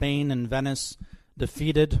battleships of Spain and Venice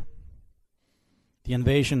defeated the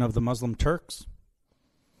invasion of the Muslim Turks.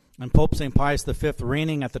 And Pope St. Pius V,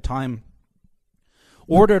 reigning at the time,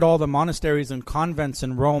 ordered all the monasteries and convents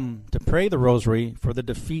in Rome to pray the rosary for the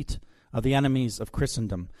defeat of the enemies of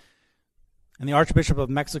Christendom. And the Archbishop of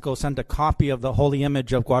Mexico sent a copy of the Holy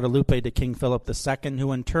Image of Guadalupe to King Philip II,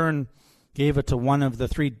 who in turn gave it to one of the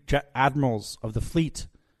 3 admirals of the fleet.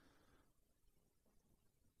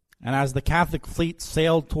 And as the Catholic fleet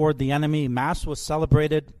sailed toward the enemy, Mass was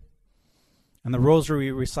celebrated and the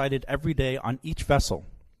rosary recited every day on each vessel.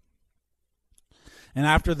 And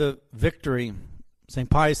after the victory, St.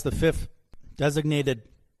 Pius V designated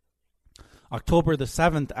October the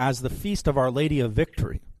 7th as the Feast of Our Lady of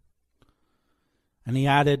Victory. And he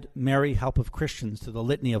added Mary, Help of Christians, to the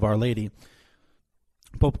litany of Our Lady.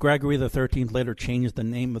 Pope Gregory XIII later changed the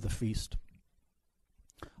name of the feast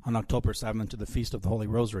on October 7th to the Feast of the Holy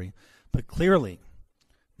Rosary. But clearly,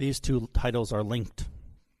 these two titles are linked.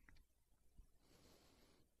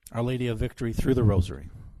 Our Lady of Victory through the Rosary.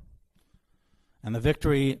 And the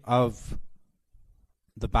victory of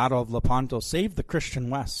the Battle of Lepanto saved the Christian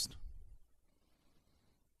West.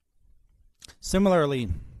 Similarly,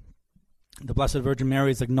 the Blessed Virgin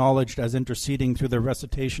Mary is acknowledged as interceding through the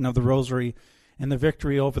recitation of the Rosary in the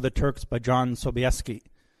victory over the Turks by John Sobieski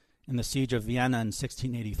in the siege of Vienna in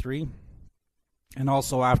 1683, and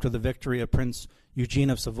also after the victory of Prince Eugene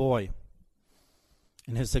of Savoy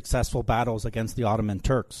in his successful battles against the Ottoman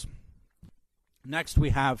Turks. Next, we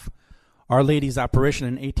have Our Lady's apparition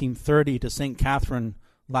in 1830 to St. Catherine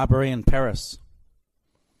Labouré in Paris.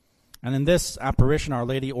 And in this apparition, Our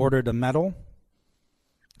Lady ordered a medal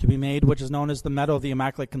to be made, which is known as the Medal of the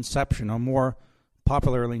Immaculate Conception, or more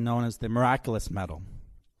popularly known as the Miraculous Medal.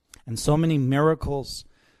 And so many miracles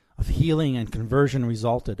of healing and conversion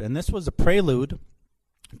resulted. And this was a prelude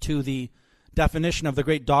to the definition of the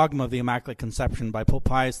great dogma of the Immaculate Conception by Pope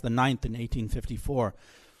Pius IX in 1854.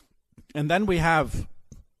 And then we have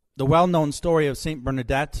the well-known story of St.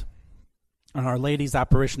 Bernadette and Our Lady's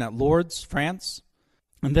apparition at Lourdes, France.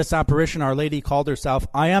 In this apparition, Our Lady called herself,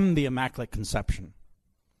 I am the Immaculate Conception,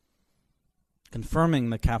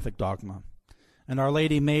 confirming the Catholic dogma. And Our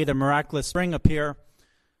Lady made a miraculous spring appear,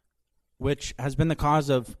 which has been the cause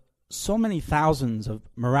of so many thousands of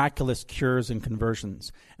miraculous cures and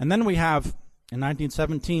conversions. And then we have, in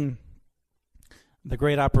 1917, the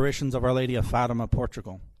great apparitions of Our Lady of Fatima,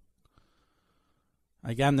 Portugal.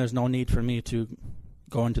 Again, there's no need for me to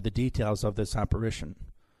go into the details of this apparition,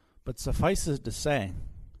 but suffices to say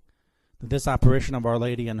that this apparition of Our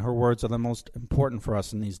Lady and her words are the most important for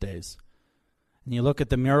us in these days. And you look at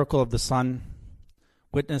the miracle of the sun,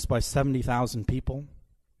 witnessed by 70,000 people,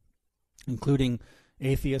 including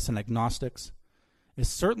atheists and agnostics, is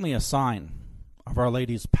certainly a sign of Our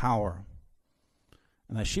Lady's power,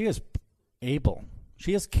 and that she is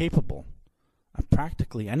capable of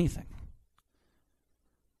practically anything.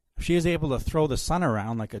 If she is able to throw the sun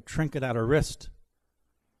around like a trinket at her wrist,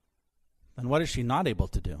 then what is she not able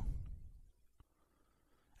to do?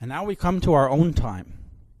 And now we come to our own time.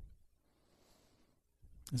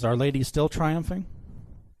 Is Our Lady still triumphing?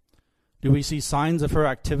 Do we see signs of her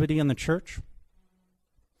activity in the church?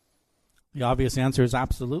 The obvious answer is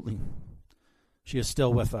absolutely. She is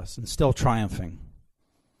still with us and still triumphing.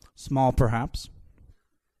 Small, perhaps.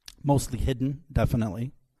 Mostly hidden,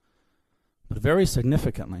 definitely. But very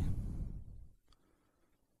significantly.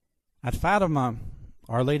 At Fatima,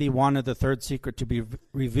 Our Lady wanted the third secret to be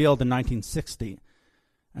revealed in 1960,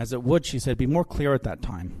 as it would, she said, be more clear at that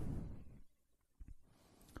time.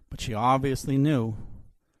 But she obviously knew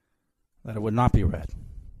that it would not be read.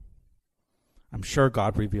 I'm sure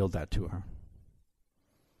God revealed that to her.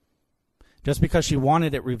 Just because she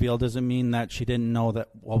wanted it revealed doesn't mean that she didn't know that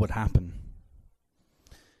what would happen.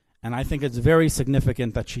 And I think it's very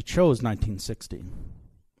significant that she chose 1960,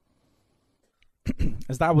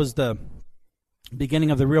 as that was the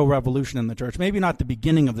beginning of the real revolution in the church. Maybe not the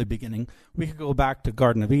beginning of the beginning. We could go back to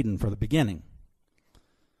Garden of Eden for the beginning.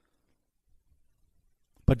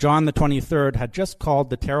 But John the 23rd had just called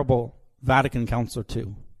the terrible Vatican Council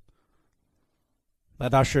II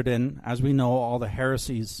that ushered in, as we know, all the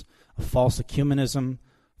heresies of false ecumenism,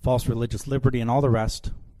 false religious liberty, and all the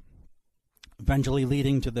rest, eventually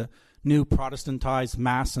leading to the new Protestantized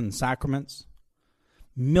Mass and sacraments.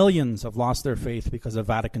 Millions have lost their faith because of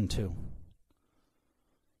Vatican II.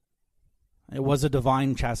 It was a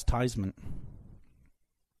divine chastisement.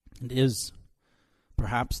 It is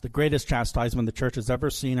perhaps the greatest chastisement the church has ever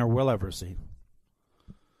seen or will ever see.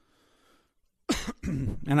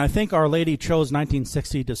 And I think Our Lady chose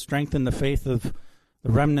 1960 to strengthen the faith of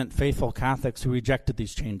the remnant faithful Catholics who rejected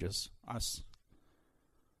these changes, us.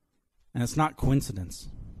 And it's not coincidence.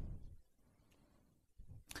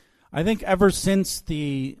 I think ever since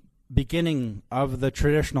the beginning of the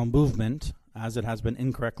traditional movement, as it has been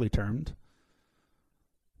incorrectly termed,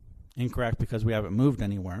 incorrect because we haven't moved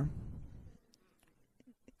anywhere,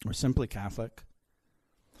 we're simply Catholic,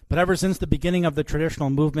 but ever since the beginning of the traditional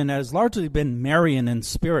movement, it has largely been Marian in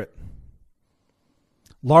spirit,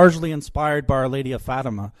 largely inspired by Our Lady of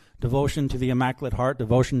Fatima, devotion to the Immaculate Heart,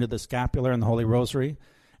 devotion to the scapular and the Holy Rosary.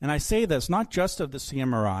 And I say this not just of the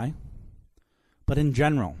CMRI, but in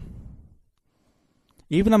general.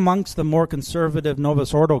 Even amongst the more conservative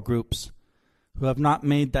Novus Ordo groups who have not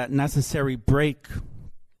made that necessary break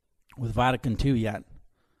with Vatican II yet,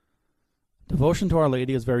 devotion to Our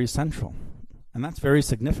Lady is very central, and that's very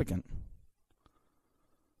significant.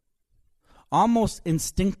 Almost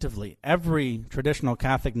instinctively, every traditional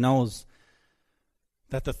Catholic knows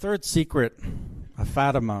that the third secret of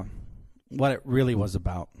Fatima, what it really was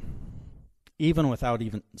about, even without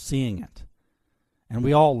even seeing it. And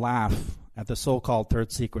we all laugh at the so-called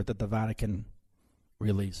third secret that the Vatican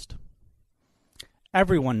released.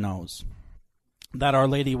 Everyone knows that Our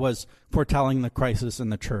Lady was foretelling the crisis in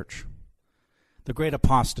the church, the great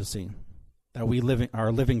apostasy that we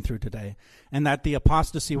are living through today, and that the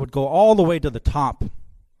apostasy would go all the way to the top,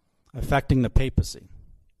 affecting the papacy.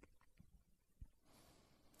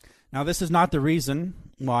 Now, this is not the reason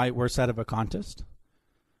why we're sedevacantists.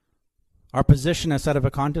 Our position as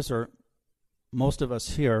sedevacantists, or most of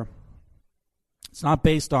us here, it's not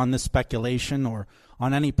based on this speculation or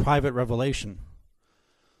on any private revelation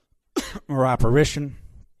or apparition,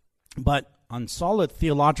 but on solid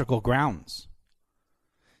theological grounds.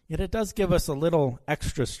 Yet it does give us a little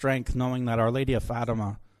extra strength knowing that Our Lady of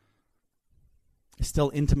Fatima is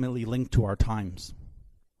still intimately linked to our times.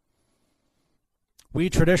 We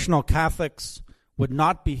traditional Catholics would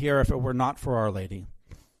not be here if it were not for Our Lady.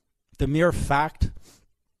 The mere fact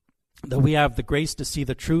that we have the grace to see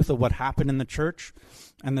the truth of what happened in the church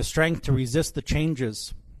and the strength to resist the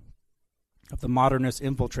changes of the modernist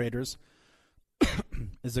infiltrators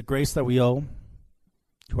is a grace that we owe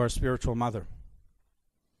to our spiritual mother.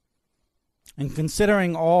 And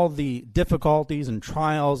considering all the difficulties and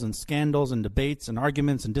trials and scandals and debates and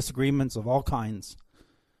arguments and disagreements of all kinds,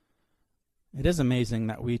 it is amazing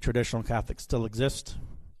that we traditional Catholics still exist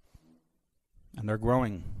and are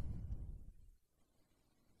growing.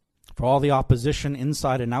 For all the opposition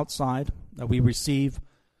inside and outside that we receive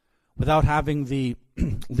without having the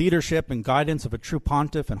leadership and guidance of a true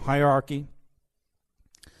pontiff and hierarchy,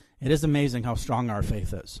 it is amazing how strong our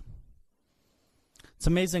faith is. It's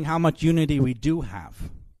amazing how much unity we do have.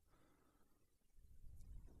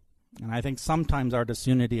 And I think sometimes our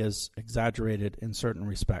disunity is exaggerated in certain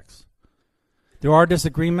respects. There are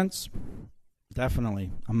disagreements, definitely,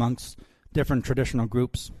 amongst different traditional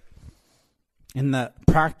groups in the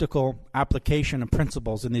practical application of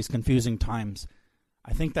principles in these confusing times.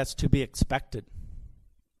 I think that's to be expected.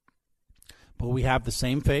 But we have the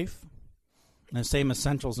same faith and the same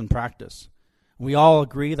essentials in practice. We all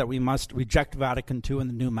agree that we must reject Vatican II in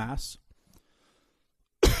the new Mass.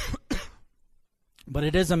 But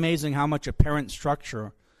it is amazing how much apparent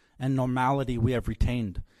structure and normality we have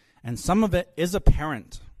retained. And some of it is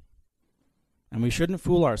apparent. And we shouldn't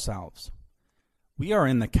fool ourselves. We are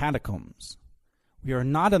in the catacombs. We are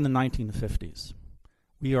not in the 1950s.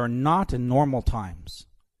 We are not in normal times.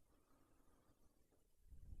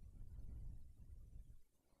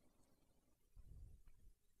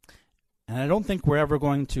 And I don't think we're ever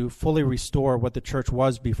going to fully restore what the church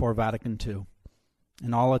was before Vatican II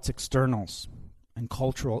and all its externals and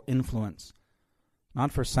cultural influence,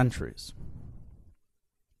 not for centuries.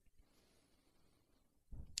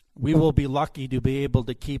 We will be lucky to be able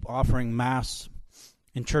to keep offering Mass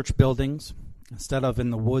in church buildings instead of in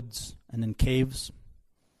the woods and in caves.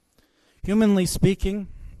 Humanly speaking,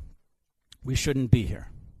 we shouldn't be here.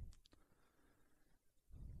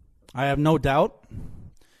 I have no doubt,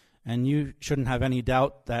 and you shouldn't have any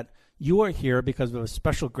doubt, that you are here because of a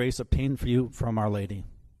special grace obtained for you from Our Lady.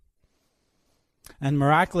 And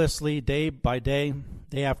miraculously, day by day,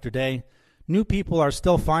 day after day, new people are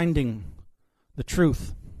still finding the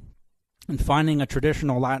truth and finding a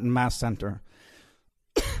traditional Latin Mass center.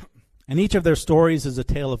 And each of their stories is a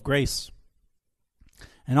tale of grace.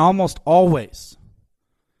 And almost always,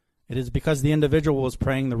 it is because the individual was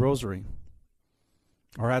praying the rosary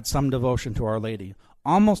or had some devotion to Our Lady,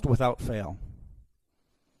 almost without fail.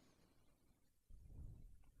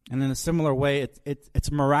 And in a similar way,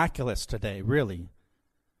 it's miraculous today, really.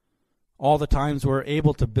 All the times we're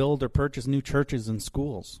able to build or purchase new churches and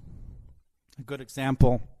schools. A good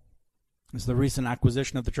example is the recent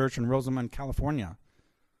acquisition of the church in Rosamond, California.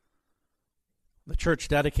 The church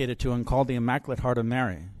dedicated to and called the Immaculate Heart of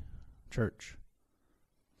Mary Church.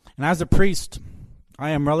 And as a priest, I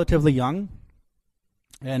am relatively young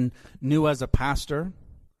and new as a pastor.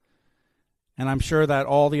 And I'm sure that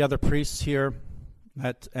all the other priests here,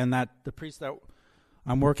 that the priest that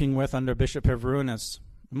I'm working with under Bishop Hevrunas,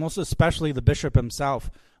 most especially the bishop himself,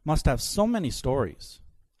 must have so many stories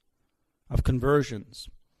of conversions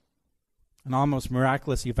and almost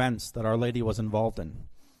miraculous events that Our Lady was involved in.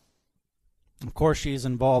 Of course, she is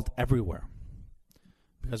involved everywhere,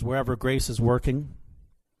 because wherever grace is working,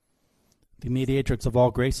 the mediatrix of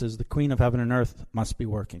all graces, the Queen of heaven and earth, must be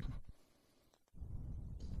working.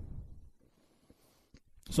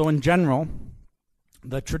 So in general,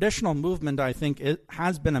 the traditional movement, I think, it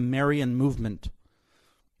has been a Marian movement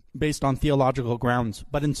based on theological grounds,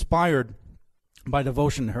 but inspired by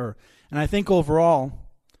devotion to her. And I think overall,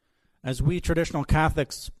 as we traditional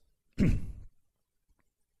Catholics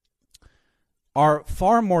are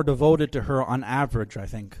far more devoted to her on average, I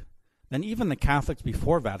think, than even the Catholics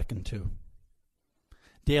before Vatican II.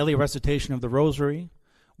 Daily recitation of the Rosary,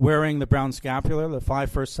 wearing the brown scapular, the 5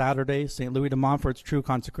 first Saturdays, St. Louis de Montfort's true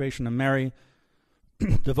consecration of Mary,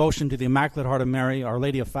 devotion to the Immaculate Heart of Mary, Our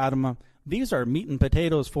Lady of Fatima. These are meat and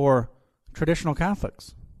potatoes for traditional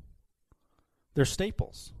Catholics. They're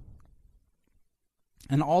staples.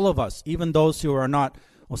 And all of us, even those who are not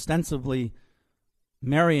ostensibly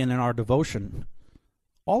Marian in our devotion,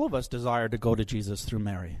 all of us desire to go to Jesus through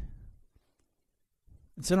Mary.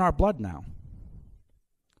 It's in our blood now.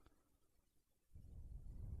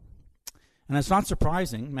 And it's not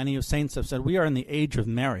surprising, many of saints have said, we are in the age of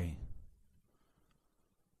Mary.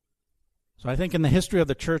 So I think in the history of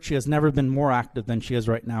the church, she has never been more active than she is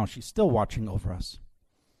right now. She's still watching over us.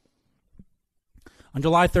 On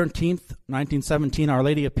July 13th, 1917, Our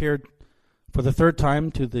Lady appeared for the third time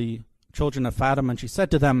to the children of Fatima, and she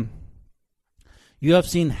said to them, "You have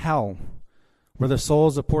seen hell, where the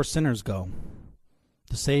souls of poor sinners go.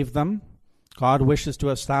 To save them, God wishes to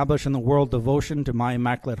establish in the world devotion to my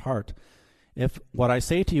Immaculate Heart. If what I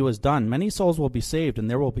say to you is done, many souls will be saved and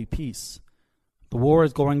there will be peace. The war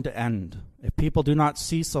is going to end. If people do not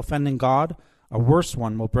cease offending God, a worse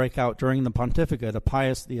one will break out during the pontificate of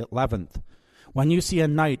Pius XI. When you see a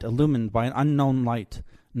night illumined by an unknown light,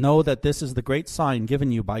 know that this is the great sign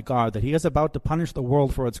given you by God, that he is about to punish the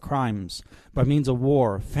world for its crimes by means of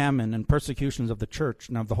war, famine, and persecutions of the Church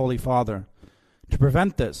and of the Holy Father. To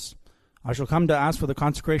prevent this, I shall come to ask for the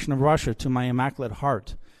consecration of Russia to my Immaculate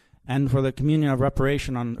Heart and for the communion of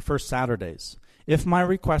reparation on the first Saturdays. If my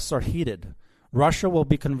requests are heeded, Russia will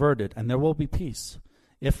be converted and there will be peace.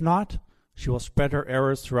 If not, she will spread her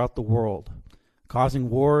errors throughout the world, causing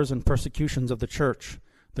wars and persecutions of the Church.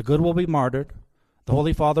 The good will be martyred. The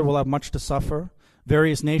Holy Father will have much to suffer.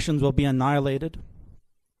 Various nations will be annihilated.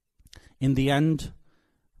 In the end,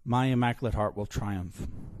 my Immaculate Heart will triumph.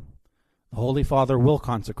 The Holy Father will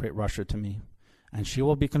consecrate Russia to me, and she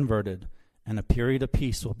will be converted, and a period of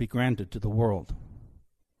peace will be granted to the world."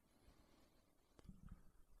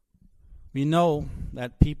 We know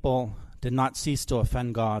that people did not cease to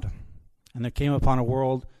offend God, and there came upon the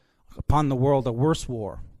world a worse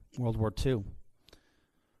war, World War II.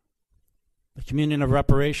 The communion of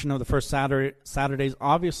reparation of the first Saturdays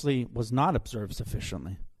obviously was not observed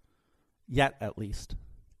sufficiently, yet at least.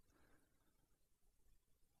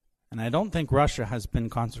 And I don't think Russia has been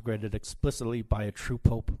consecrated explicitly by a true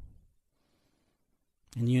pope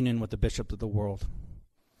in union with the bishops of the world.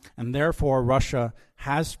 And therefore, Russia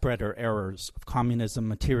has spread her errors of communism,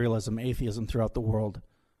 materialism, atheism throughout the world.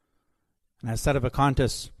 And as said of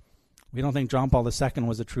Acontis, we don't think John Paul II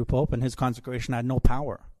was a true pope, and his consecration had no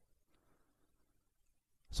power.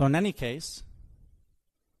 So in any case,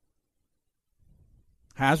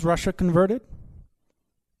 has Russia converted?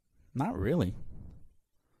 Not really.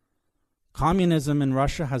 Communism in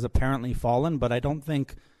Russia has apparently fallen, but I don't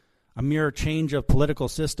think a mere change of political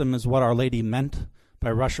system is what Our Lady meant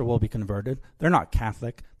by Russia will be converted. They're not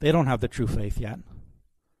Catholic. They don't have the true faith yet.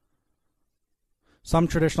 Some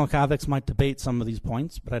traditional Catholics might debate some of these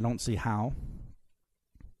points, but I don't see how.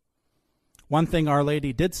 One thing Our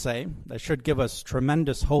Lady did say that should give us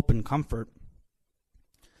tremendous hope and comfort: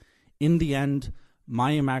 in the end,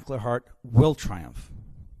 my Immaculate Heart will triumph.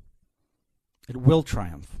 It will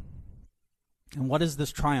triumph. And what is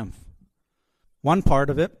this triumph? One part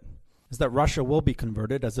of it is that Russia will be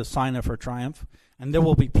converted as a sign of her triumph, and there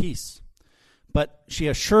will be peace. But she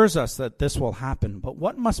assures us that this will happen. But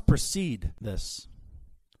what must precede this?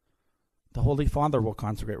 The Holy Father will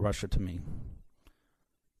consecrate Russia to me.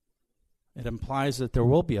 It implies that there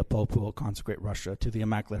will be a Pope who will consecrate Russia to the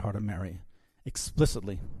Immaculate Heart of Mary,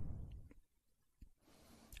 explicitly.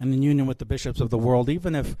 And in union with the bishops of the world,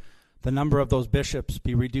 even if the number of those bishops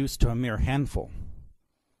be reduced to a mere handful,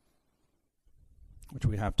 which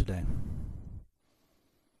we have today.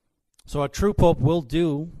 So a true Pope will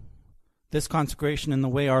do this consecration in the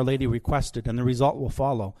way Our Lady requested, and the result will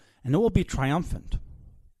follow, and it will be triumphant.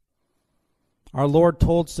 Our Lord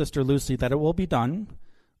told Sister Lucy that it will be done,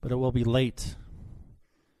 but it will be late.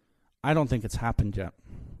 I don't think it's happened yet,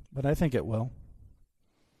 but I think it will.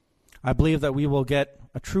 I believe that we will get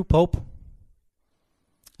a true Pope,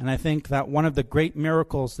 and I think that one of the great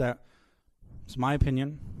miracles that, it's my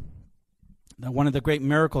opinion, that one of the great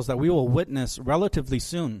miracles that we will witness relatively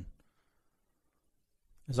soon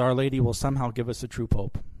is Our Lady will somehow give us a true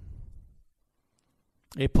Pope.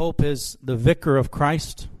 A Pope is the vicar of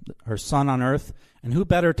Christ, her Son on earth, and who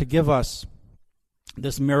better to give us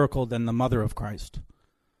this miracle than the Mother of Christ?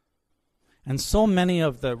 And so many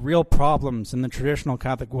of the real problems in the traditional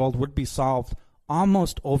Catholic world would be solved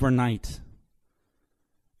almost overnight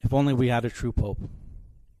if only we had a true Pope.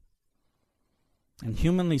 And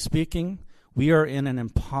humanly speaking, we are in an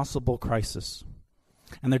impossible crisis.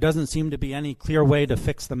 And there doesn't seem to be any clear way to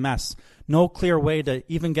fix the mess. No clear way to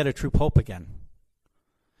even get a true Pope again.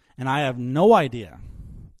 And I have no idea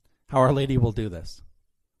how Our Lady will do this,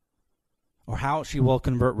 or how she will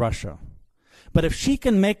convert Russia. But if she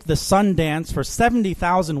can make the sun dance for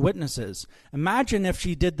 70,000 witnesses, imagine if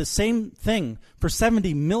she did the same thing for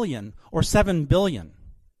 70 million or 7 billion.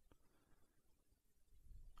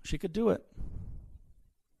 She could do it.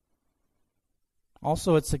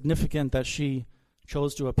 Also, it's significant that she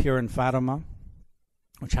chose to appear in Fatima,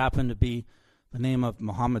 which happened to be the name of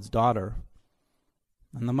Muhammad's daughter.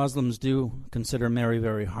 And the Muslims do consider Mary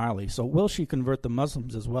very highly. So will she convert the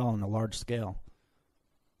Muslims as well on a large scale?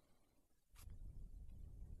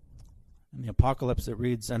 In the Apocalypse it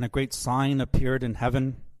reads, "And a great sign appeared in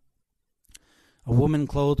heaven, a woman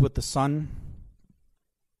clothed with the sun,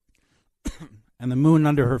 and the moon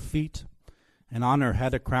under her feet, and on her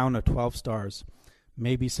head a crown of 12 stars.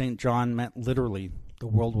 Maybe St. John meant literally, the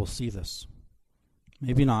world will see this.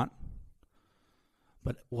 Maybe not.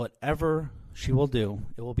 But whatever she will do,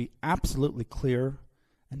 it will be absolutely clear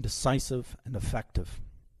and decisive and effective."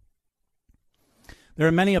 There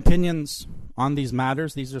are many opinions on these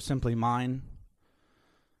matters. These are simply mine.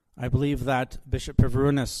 I believe that Bishop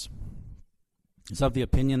Pivrunas is of the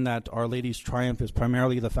opinion that Our Lady's triumph is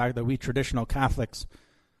primarily the fact that we traditional Catholics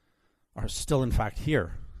are still in fact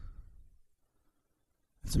here.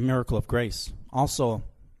 It's a miracle of grace. Also,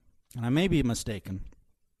 and I may be mistaken,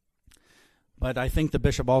 but I think the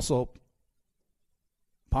bishop also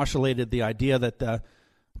postulated the idea that the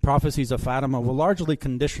prophecies of Fatima were largely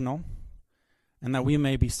conditional, and that we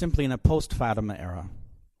may be simply in a post-Fatima era.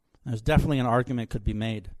 There's definitely an argument could be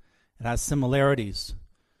made. It has similarities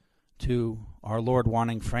to our Lord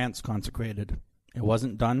wanting France consecrated. It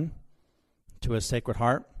wasn't done to His Sacred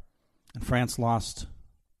Heart, and France lost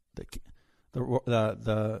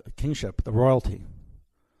the kingship, the royalty.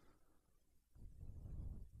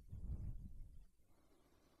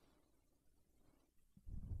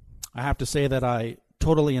 I have to say that I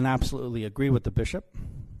totally and absolutely agree with the bishop.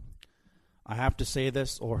 I have to say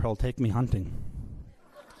this or he'll take me hunting.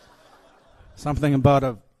 Something about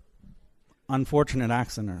a unfortunate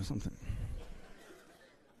accident or something.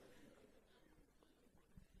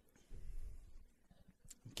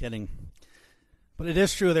 I'm kidding. But it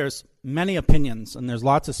is true there's many opinions and there's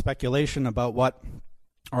lots of speculation about what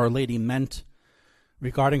Our Lady meant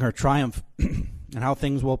regarding her triumph and how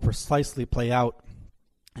things will precisely play out.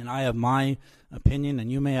 And I have my opinion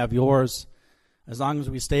and you may have yours. As long as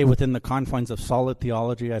we stay within the confines of solid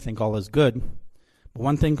theology, I think all is good. But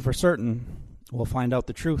one thing for certain, we'll find out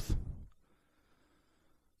the truth.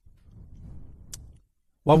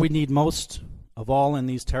 What we need most of all in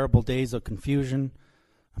these terrible days of confusion,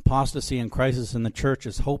 apostasy, and crisis in the church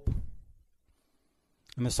is hope.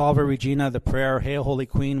 In the Salve Regina, the prayer, Hail Holy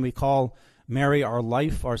Queen, we call Mary our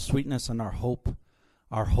life, our sweetness, and our hope.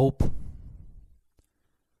 Our hope.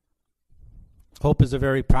 Hope is a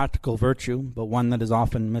very practical virtue, but one that is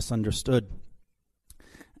often misunderstood.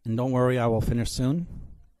 And don't worry, I will finish soon.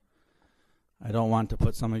 I don't want to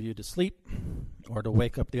put some of you to sleep or to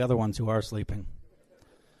wake up the other ones who are sleeping.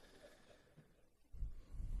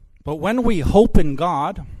 But when we hope in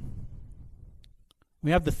God,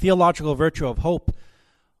 we have the theological virtue of hope.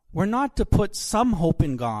 We're not to put some hope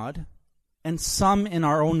in God and some in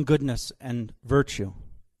our own goodness and virtue.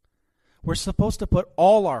 We're supposed to put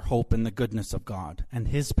all our hope in the goodness of God and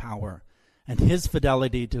His power and His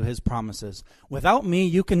fidelity to His promises. Without me,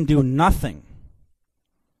 you can do nothing,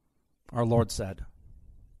 our Lord said.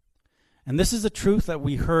 And this is a truth that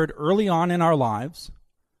we heard early on in our lives,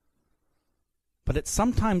 but it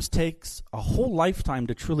sometimes takes a whole lifetime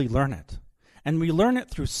to truly learn it. And we learn it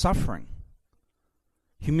through suffering,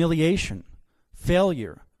 humiliation,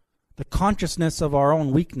 failure, the consciousness of our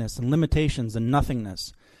own weakness and limitations and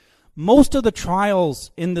nothingness. Most of the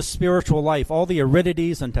trials in the spiritual life, all the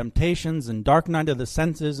aridities and temptations and dark night of the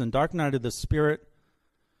senses and dark night of the spirit,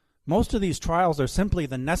 most of these trials are simply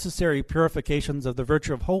the necessary purifications of the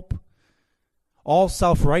virtue of hope. All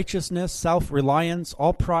self-righteousness, self-reliance,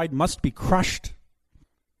 all pride must be crushed.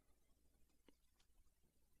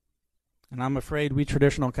 And I'm afraid we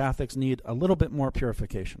traditional Catholics need a little bit more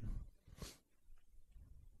purification,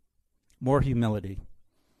 more humility,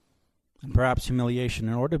 and perhaps humiliation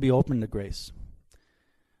in order to be open to grace.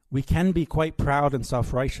 We can be quite proud and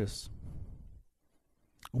self-righteous.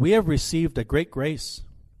 We have received a great grace.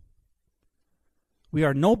 We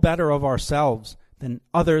are no better of ourselves than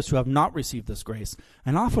others who have not received this grace.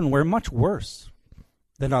 And often we're much worse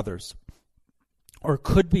than others, or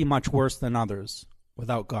could be much worse than others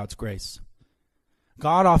without God's grace.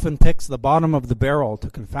 God often picks the bottom of the barrel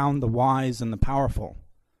to confound the wise and the powerful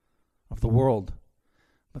of the world.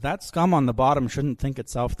 But that scum on the bottom shouldn't think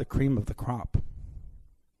itself the cream of the crop.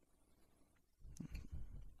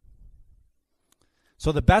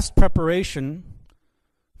 So the best preparation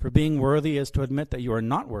for being worthy is to admit that you are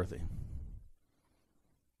not worthy.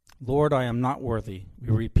 Lord, I am not worthy, we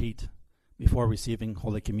repeat before receiving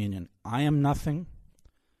Holy Communion. I am nothing,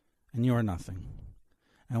 and you are nothing.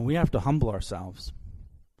 And we have to humble ourselves.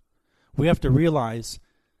 We have to realize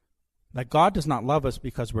that God does not love us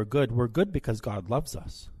because we're good. We're good because God loves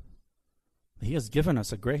us. He has given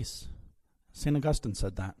us a grace. St. Augustine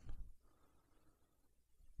said that.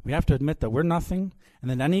 We have to admit that we're nothing,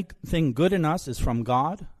 and that anything good in us is from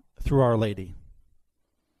God through Our Lady.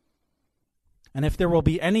 And if there will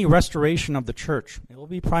be any restoration of the church, it will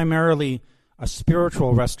be primarily a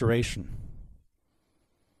spiritual restoration.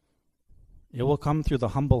 It will come through the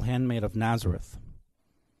humble handmaid of Nazareth.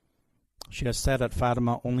 She has said at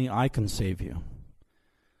Fatima, only I can save you.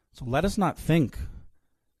 So let us not think.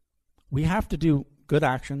 We have to do good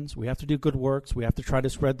actions. We have to do good works. We have to try to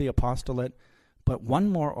spread the apostolate. But one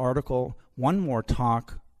more article, one more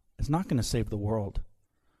talk is not going to save the world.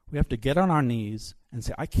 We have to get on our knees and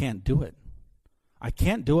say, I can't do it. I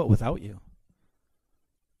can't do it without you.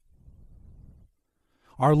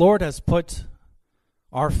 Our Lord has put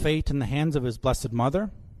our fate in the hands of His Blessed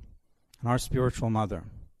Mother and our spiritual mother.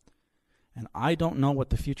 And I don't know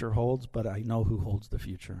what the future holds, but I know who holds the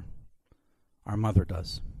future. Our mother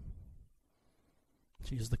does.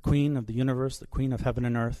 She is the Queen of the universe, the Queen of heaven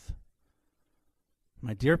and earth.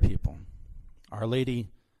 My dear people, Our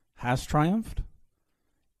Lady has triumphed.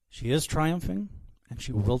 She is triumphing, and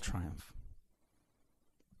she will triumph.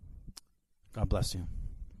 God bless you.